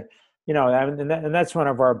 Like and that's one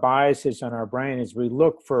of our biases in our brain is we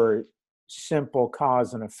look for simple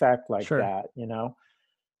cause and effect like that,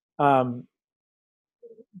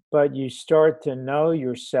 but you start to know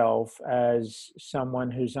yourself as someone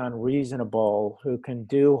who's unreasonable, who can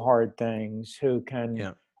do hard things, who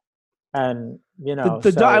can And,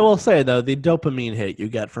 I will say though, the dopamine hit you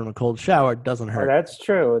get from a cold shower doesn't hurt. That's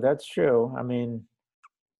true. That's true. I mean,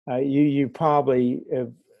 you probably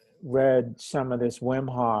have read some of this Wim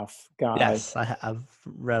Hof guy. Yes, I've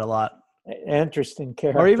read a lot. Interesting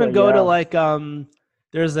character. Or even go to like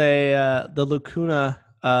there's the Lacuna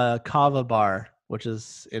Kava bar, which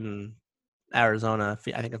is in Arizona.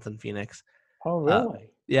 I think it's in Phoenix. Oh, really?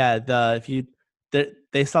 Yeah.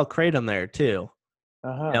 They sell kratom there too.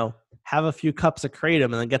 Have a few cups of kratom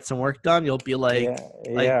and then get some work done. You'll be like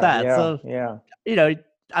that. Yeah, so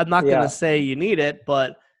I'm not going to say you need it,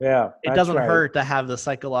 but it doesn't hurt to have the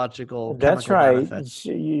psychological. That's right. Benefits.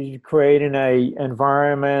 You creating a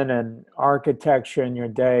environment and architecture in your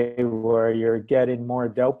day where you're getting more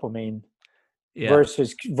dopamine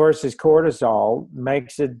versus cortisol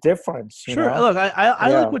makes a difference. Sure. Look, I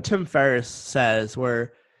like what Tim Ferriss says,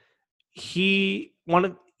 where he's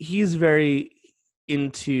very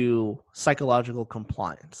into psychological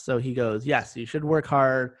compliance. So he goes, yes, you should work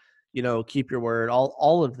hard, keep your word,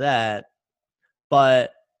 all of that.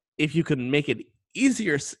 But if you can make it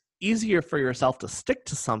easier for yourself to stick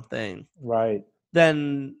to something, right,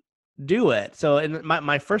 then do it. So in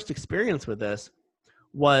my first experience with this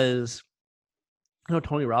was,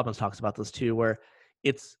 Tony Robbins talks about this too, where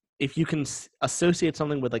it's, if you can associate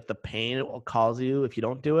something with like the pain it will cause you if you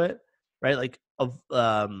don't do it, right? Like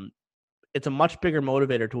it's a much bigger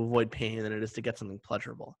motivator to avoid pain than it is to get something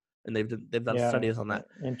pleasurable. And they've done studies on that.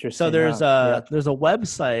 Interesting. So there's a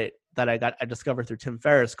website that I discovered through Tim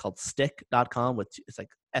Ferriss called stick.com, which it's like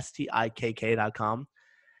STIKK.com.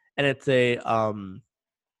 And it's a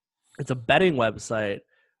betting website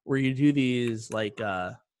where you do these like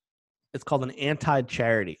it's called an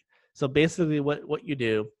anti-charity. So basically what you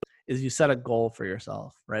do is you set a goal for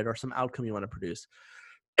yourself, right? Or some outcome you want to produce.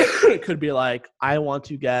 It could be like, I want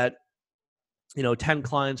to get 10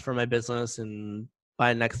 clients for my business and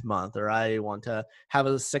by next month, or I want to have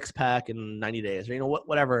a 6-pack in 90 days, or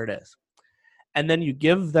whatever it is. And then you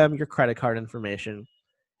give them your credit card information,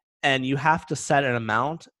 and you have to set an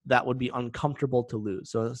amount that would be uncomfortable to lose.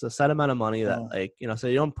 So it's a set amount of money that so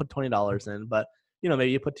you don't put $20 in, but maybe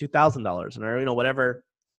you put $2,000 in, or whatever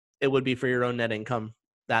it would be for your own net income.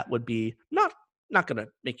 That would be not going to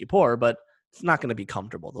make you poor, but it's not going to be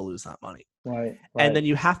comfortable to lose that money. Right. And then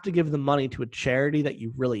you have to give the money to a charity that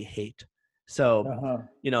you really hate. So,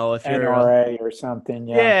 if you're NRA or something.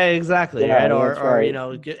 Yeah, exactly. Yeah, right. Or right.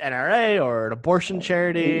 NRA or an abortion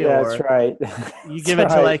charity. That's right. You give it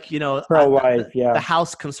to like, pro-life, the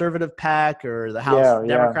House Conservative PAC or the House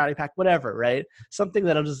Democratic PAC, whatever, right? Something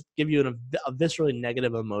that'll just give you a viscerally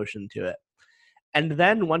negative emotion to it. And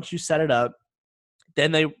then once you set it up,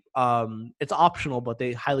 then they it's optional, but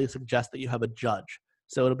they highly suggest that you have a judge.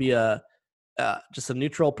 So it'll be just a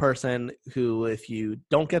neutral person who, if you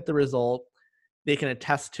don't get the result, they can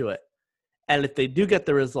attest to it. And if they do get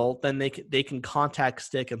the result, then they can contact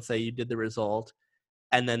Stick and say you did the result,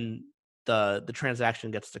 and then the transaction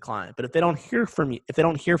gets declined. But if they don't hear from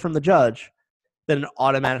the judge, then it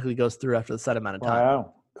automatically goes through after the set amount of time.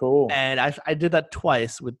 Wow, cool. And I did that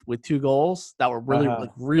twice with 2 goals that were really like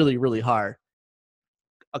really, really hard.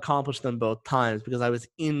 Accomplished them both times because I was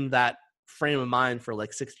in that frame of mind for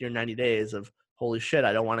like 60 or 90 days of, holy shit,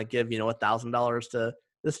 I don't want to give $1,000 to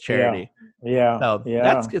this charity. So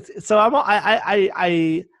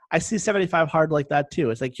I see 75 hard like that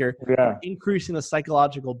too. It's like you're increasing the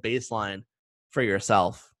psychological baseline for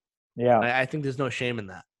yourself. I think there's no shame in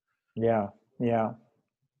that.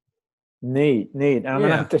 Neat. I'm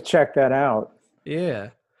gonna have to check that out.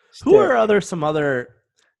 Stick. Who are some other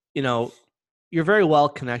you're very well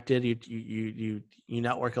connected. You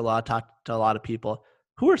network a lot, talk to a lot of people.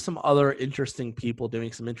 Who are some other interesting people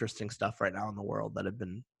doing some interesting stuff right now in the world that have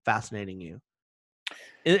been fascinating you?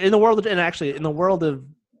 In the world of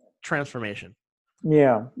transformation.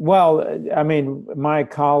 Yeah. Well, I mean, my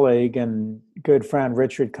colleague and good friend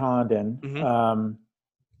Richard Condon.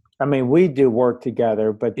 I mean, we do work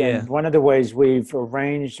together, but then one of the ways we've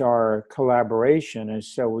arranged our collaboration is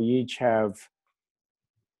so we each have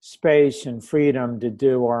space and freedom to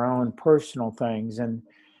do our own personal things. And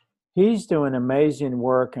he's doing amazing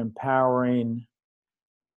work empowering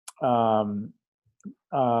plant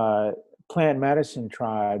medicine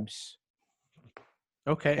tribes.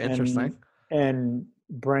 Okay, interesting. And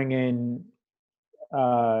bringing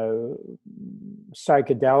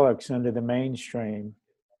psychedelics into the mainstream.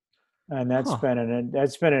 And that's been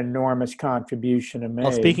an enormous contribution to me.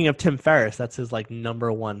 Well, speaking of Tim Ferriss, that's his like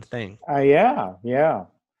number one thing. Yeah.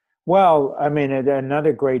 Well, I mean,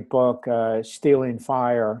 another great book, Stealing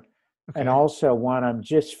Fire, and also one I'm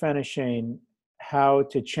just finishing, How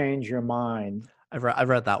to Change Your Mind. I've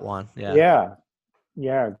read that one. Yeah. Yeah,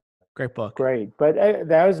 yeah, Great book. great. But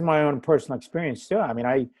that was my own personal experience too. I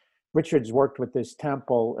mean, Richard's worked with this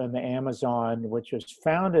temple in the Amazon, which was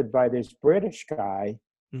founded by this British guy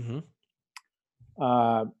Mm-hmm.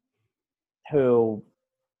 uh, who,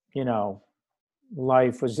 you know,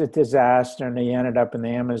 life was a disaster, and he ended up in the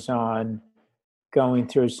Amazon going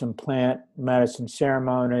through some plant medicine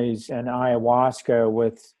ceremonies and ayahuasca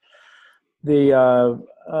with the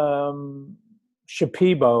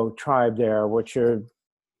Shipibo tribe there, which are,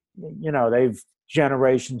 they've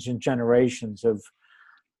generations and generations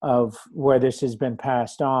of where this has been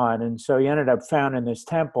passed on. And so he ended up founding this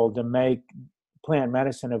temple to make plant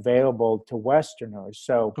medicine available to Westerners.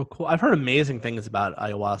 So, oh, cool. I've heard amazing things about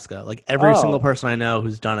ayahuasca. Like every single person I know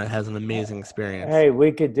who's done it has an amazing experience. Hey,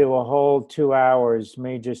 we could do a whole 2 hours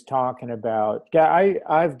me just talking about.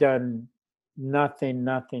 I've done nothing.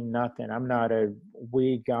 I'm not a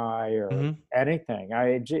weed guy or anything.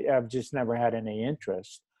 I've just never had any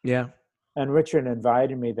interest. Yeah. And Richard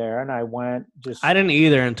invited me there, and I went. I didn't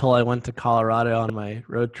either until I went to Colorado on my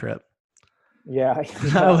road trip. Yeah.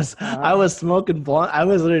 I was smoking blunt. I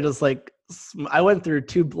was literally just like, I went through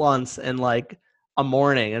 2 blunts in like a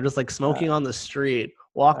morning. I'm just like smoking on the street,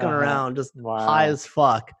 walking around, just high as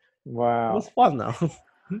fuck. Wow. It was fun though.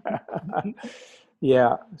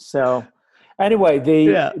 Yeah. So anyway,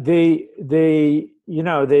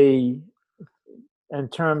 in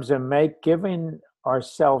terms of giving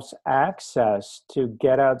ourselves access to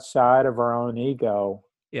get outside of our own ego.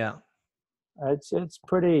 Yeah. It's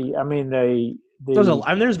pretty. I mean,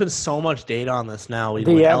 there's been so much data on this now.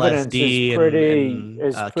 The evidence LSD is pretty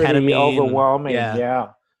ketamine, overwhelming. Yeah.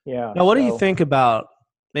 Now, what do you think about?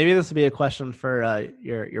 Maybe this would be a question for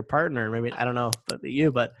your partner. Maybe I don't know, but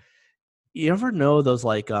you ever know those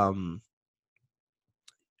like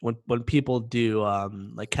when people do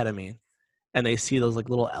like ketamine and they see those like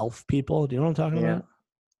little elf people? Do you know what I'm talking about?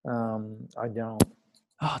 I don't.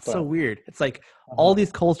 Oh, it's so weird. It's like all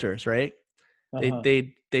these cultures, right? They do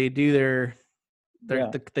they do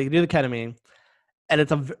the ketamine, and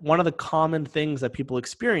it's one of the common things that people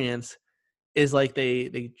experience is like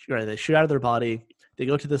they shoot out of their body, they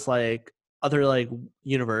go to this like other like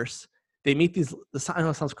universe, they meet I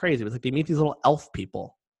know it sounds crazy, but like they meet these little elf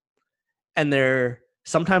people, and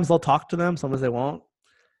sometimes they'll talk to them, sometimes they won't,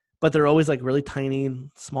 but they're always like really tiny and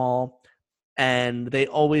small. And they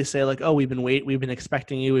always say like, "Oh, we've been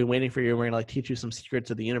expecting you, we've been waiting for you, and we're gonna like teach you some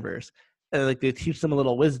secrets of the universe." And like they teach them a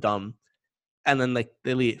little wisdom, and then like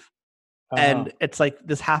they leave. And it's like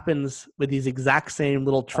this happens with these exact same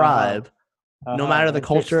little tribe, no matter the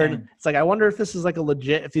culture. And it's like I wonder if this is like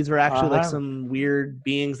if these were actually like some weird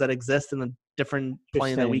beings that exist in a different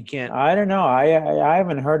plane that we can't. I don't know. I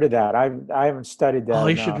haven't heard of that. I haven't studied that. Oh,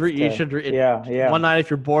 you should read. Yeah. One night if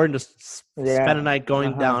you're bored, just spend a night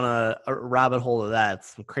going down a rabbit hole of that.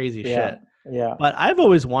 It's some crazy shit. Yeah. But I've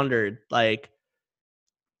always wondered, like,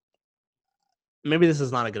 maybe this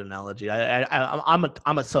is not a good analogy.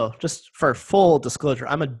 So just for full disclosure,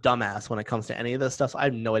 I'm a dumbass when it comes to any of this stuff. So I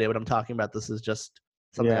have no idea what I'm talking about. This is just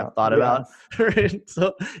something I've thought about. Right?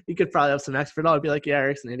 So you could probably have some expert on and be like, yeah,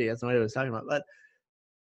 Eric's an idiot. That's no idea what he's talking about. But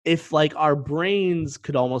if like our brains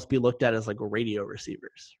could almost be looked at as like radio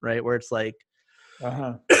receivers, right? Where it's like,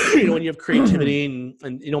 when you have creativity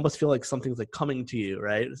and you almost feel like something's like coming to you,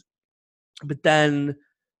 right? But then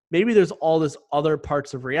maybe there's all this other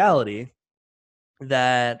parts of reality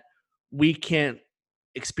that we can't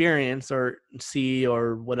experience or see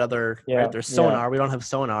or what other, right? There's sonar. We don't have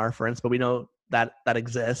sonar, for instance, but we know that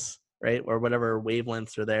exists, right? Or whatever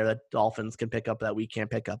wavelengths are there that dolphins can pick up that we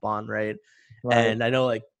can't pick up on, right? And I know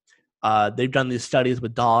like they've done these studies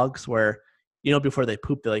with dogs where, before they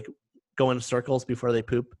poop, they like go in circles before they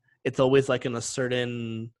poop. It's always like in a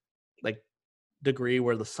certain like degree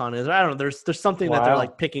where the sun is. I don't know. There's something that they're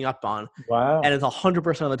like picking up on. Wow. And it's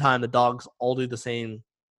 100% of the time the dogs all do the same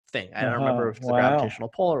thing. I don't remember if it's a gravitational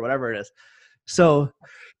pull or whatever it is. So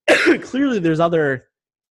clearly there's other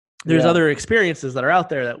experiences that are out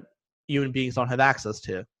there that human beings don't have access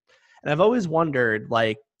to. And I've always wondered,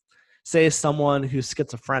 like, say someone who's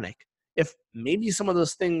schizophrenic, if maybe some of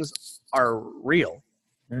those things are real.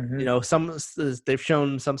 They've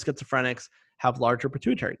shown some schizophrenics have larger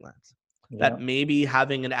pituitary glands. That maybe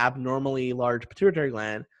having an abnormally large pituitary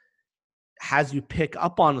gland has you pick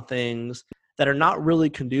up on things that are not really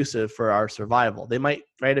conducive for our survival. They might,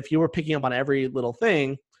 right? If you were picking up on every little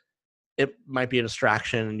thing, it might be a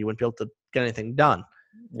distraction and you wouldn't be able to get anything done.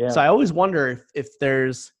 Yeah. So I always wonder if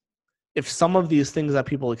some of these things that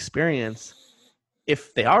people experience,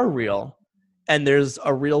 if they are real and there's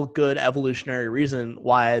a real good evolutionary reason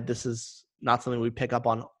why this is not something we pick up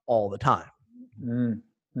on all the time. Mm,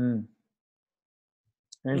 mm.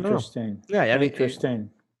 No. Interesting. Yeah. Interesting.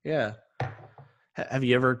 Yeah. Have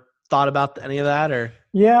you ever thought about any of that, or?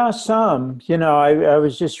 Yeah, some. I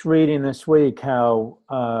was just reading this week how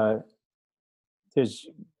there's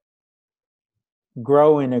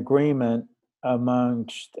growing agreement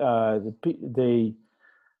amongst the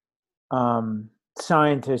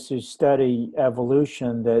scientists who study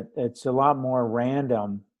evolution that it's a lot more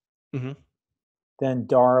random Mm-hmm. than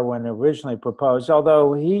Darwin originally proposed.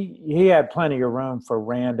 Although he had plenty of room for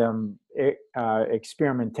random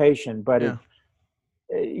experimentation, but Yeah.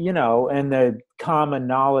 and the common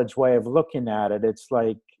knowledge way of looking at it, it's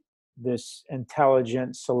like this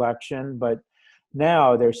intelligent selection. But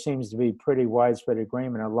now there seems to be pretty widespread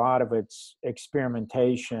agreement. A lot of it's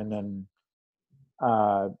experimentation and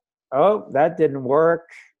oh, that didn't work.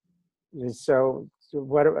 So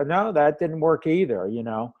what? No, that didn't work either.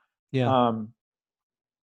 Yeah. Um,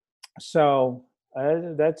 so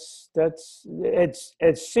it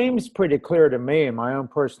seems pretty clear to me in my own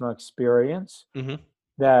personal experience Mm-hmm.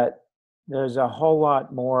 that there's a whole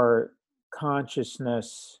lot more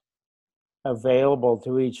consciousness available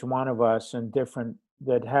to each one of us and different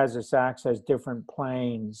that has us access different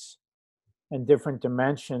planes and different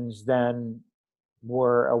dimensions than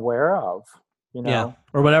we're aware of. Yeah.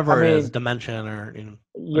 Or whatever I it is, mean, dimension, or whatever you want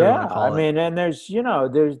yeah, to I call it. mean, and there's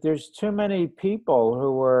too many people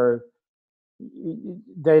who are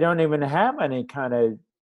they don't even have any kind of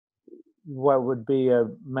what would be a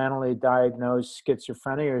mentally diagnosed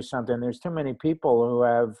schizophrenia or something. There's too many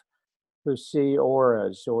people who see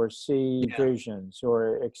auras or see Yeah. visions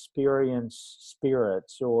or experience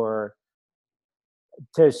spirits, or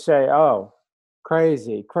to say, oh,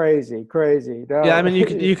 crazy, crazy, crazy. Yeah. I No. mean,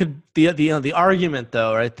 you could the argument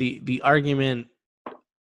though, right? The argument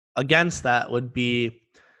against that would be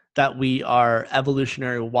that we are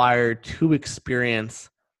evolutionary wired to experience,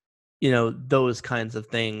 those kinds of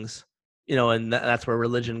things, and that's where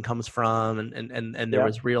religion comes from, and there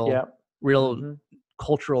was Yep, real yep. real Hmm.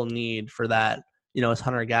 cultural need for that, as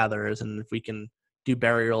hunter gatherers, and if we can do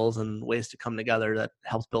burials and ways to come together, that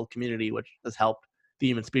helps build community, which has helped the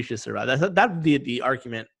human species survive. That would be the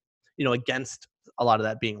argument, against a lot of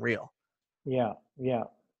that being real. Yeah, yeah.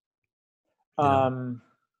 You know, Um,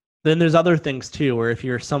 then there's other things too, where if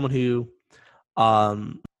you're someone who,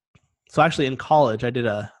 um, so actually in college, I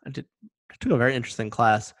took a very interesting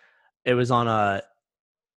class. It was on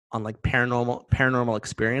like paranormal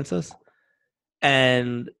experiences,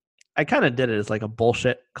 and I kind of did it as like a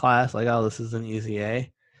bullshit class, like, oh, this is an easy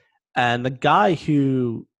A. And the guy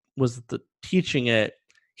who was teaching it,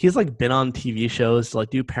 he's like been on TV shows to like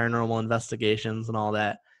do paranormal investigations and all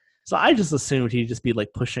that. So I just assumed he'd just be like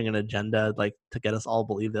pushing an agenda, like to get us all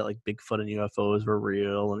believe that like Bigfoot and UFOs were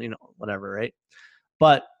real and whatever, right?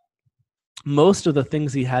 But most of the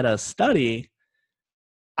things he had us study,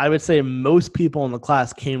 I would say most people in the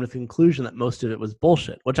class came to the conclusion that most of it was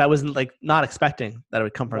bullshit, which I wasn't like not expecting that it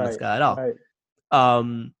would come from this right, guy at all. right.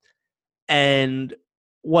 Um, and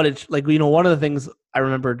what it's like, one of the things I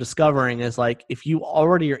remember discovering is like, if you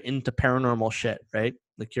already are into paranormal shit, right?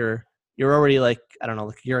 Like you're already like, I don't know,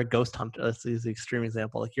 like you're a ghost hunter. This is the extreme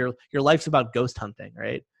example. Like your life's about ghost hunting,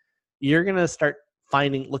 right? You're going to start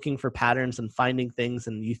looking for patterns and finding things,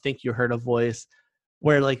 and you think you heard a voice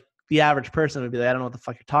where like the average person would be like, I don't know what the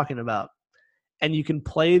fuck you're talking about. And you can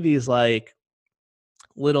play these like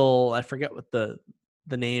little, I forget what the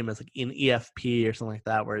name is, like in EFP or something like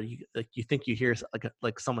that, where you think you hear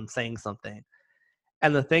like someone saying something.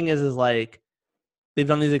 And the thing is like they've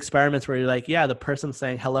done these experiments where you're like, yeah, the person's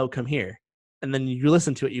saying hello, come here, and then you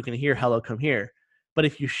listen to it, you can hear hello, come here. But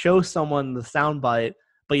if you show someone the sound bite,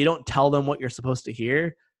 but you don't tell them what you're supposed to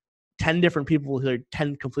hear, 10 different people will hear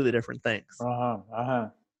 10 completely different things. Uh-huh, uh-huh.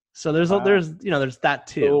 So there's Wow. there's that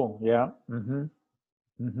too. Cool. Yeah. Mm-hmm.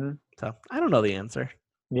 Mm-hmm. So I don't know the answer.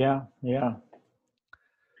 Yeah, yeah.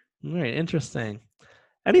 All right, interesting.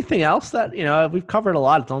 Anything else that we've covered a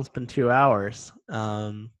lot? It's almost been 2 hours.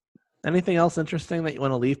 Anything else interesting that you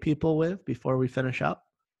want to leave people with before we finish up?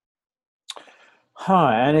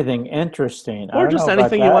 Anything interesting? I Or don't just know about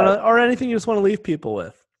anything you want that. to, or anything you just want to leave people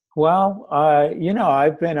with? Well,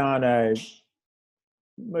 I've been on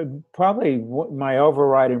probably my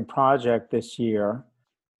overriding project this year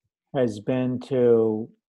has been to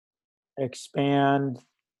expand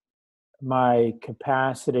my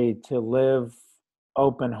capacity to live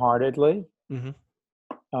open-heartedly. Mm-hmm.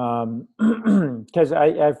 Because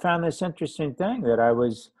I found this interesting thing that I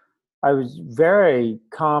was very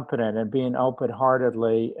competent in being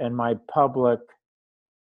open-heartedly in my public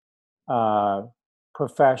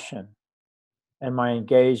profession, and my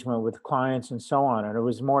engagement with clients and so on. And it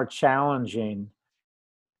was more challenging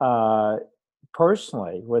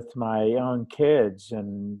personally with my own kids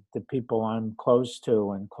and the people I'm close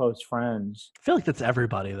to and close friends. I feel like that's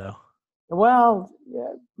everybody though. Well,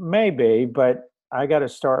 yeah, maybe, but I got to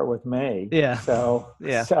start with me. Yeah. So,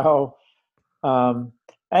 Yeah.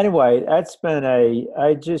 Anyway, that's been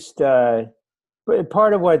but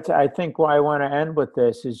part of what I think why I want to end with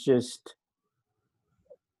this is just,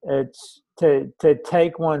 it's to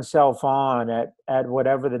take oneself on at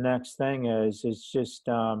whatever the next thing is just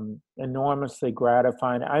enormously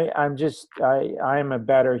gratifying. I am a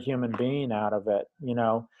better human being out of it,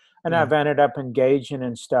 and Yeah. I've ended up engaging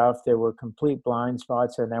in stuff. There were complete blind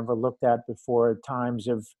spots I never looked at before, times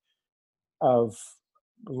of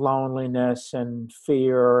loneliness and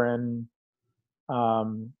fear and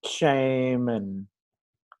shame and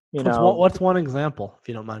What's one example, if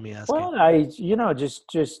you don't mind me asking? well,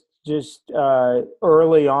 just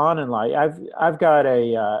early on in life,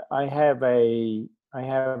 I have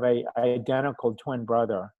a identical twin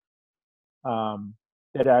brother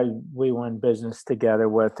that we were in business together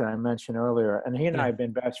with, and I mentioned earlier, and he and I have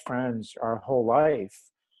been best friends our whole life.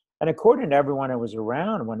 And according to everyone who was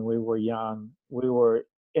around when we were young, we were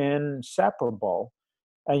inseparable.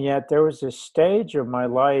 And yet there was a stage of my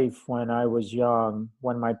life when I was young,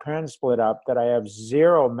 when my parents split up, that I have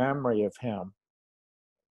zero memory of him.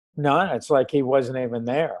 None. It's like he wasn't even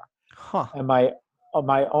there. Huh. And my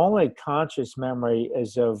only conscious memory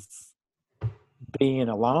is of being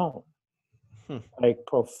alone, like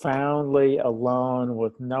profoundly alone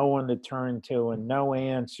with no one to turn to and no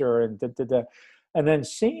answer and and then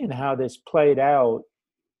seeing how this played out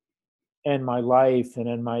in my life and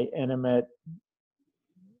in my intimate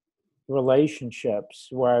relationships,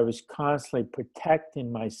 where I was constantly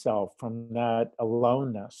protecting myself from that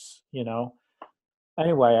aloneness,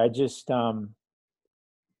 Anyway, I just,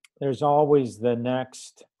 there's always the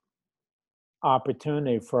next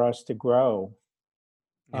opportunity for us to grow.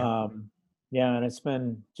 And it's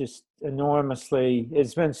been just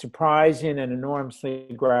it's been surprising and enormously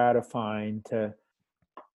gratifying to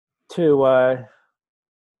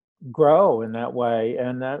grow in that way.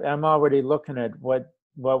 And I'm already looking at what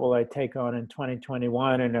will I take on in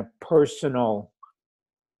 2021 in a personal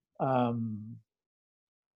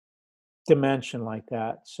dimension like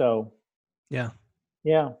that. So yeah,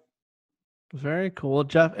 very cool.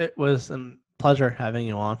 Jeff, it was a pleasure having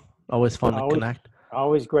you on. Always fun to connect.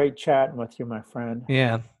 Always great chatting with you, my friend.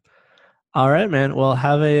 Yeah. All right, man. Well,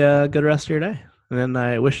 have a good rest of your day, and then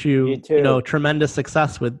I wish you tremendous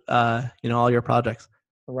success with all your projects.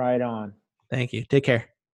 Right on. Thank you. Take care.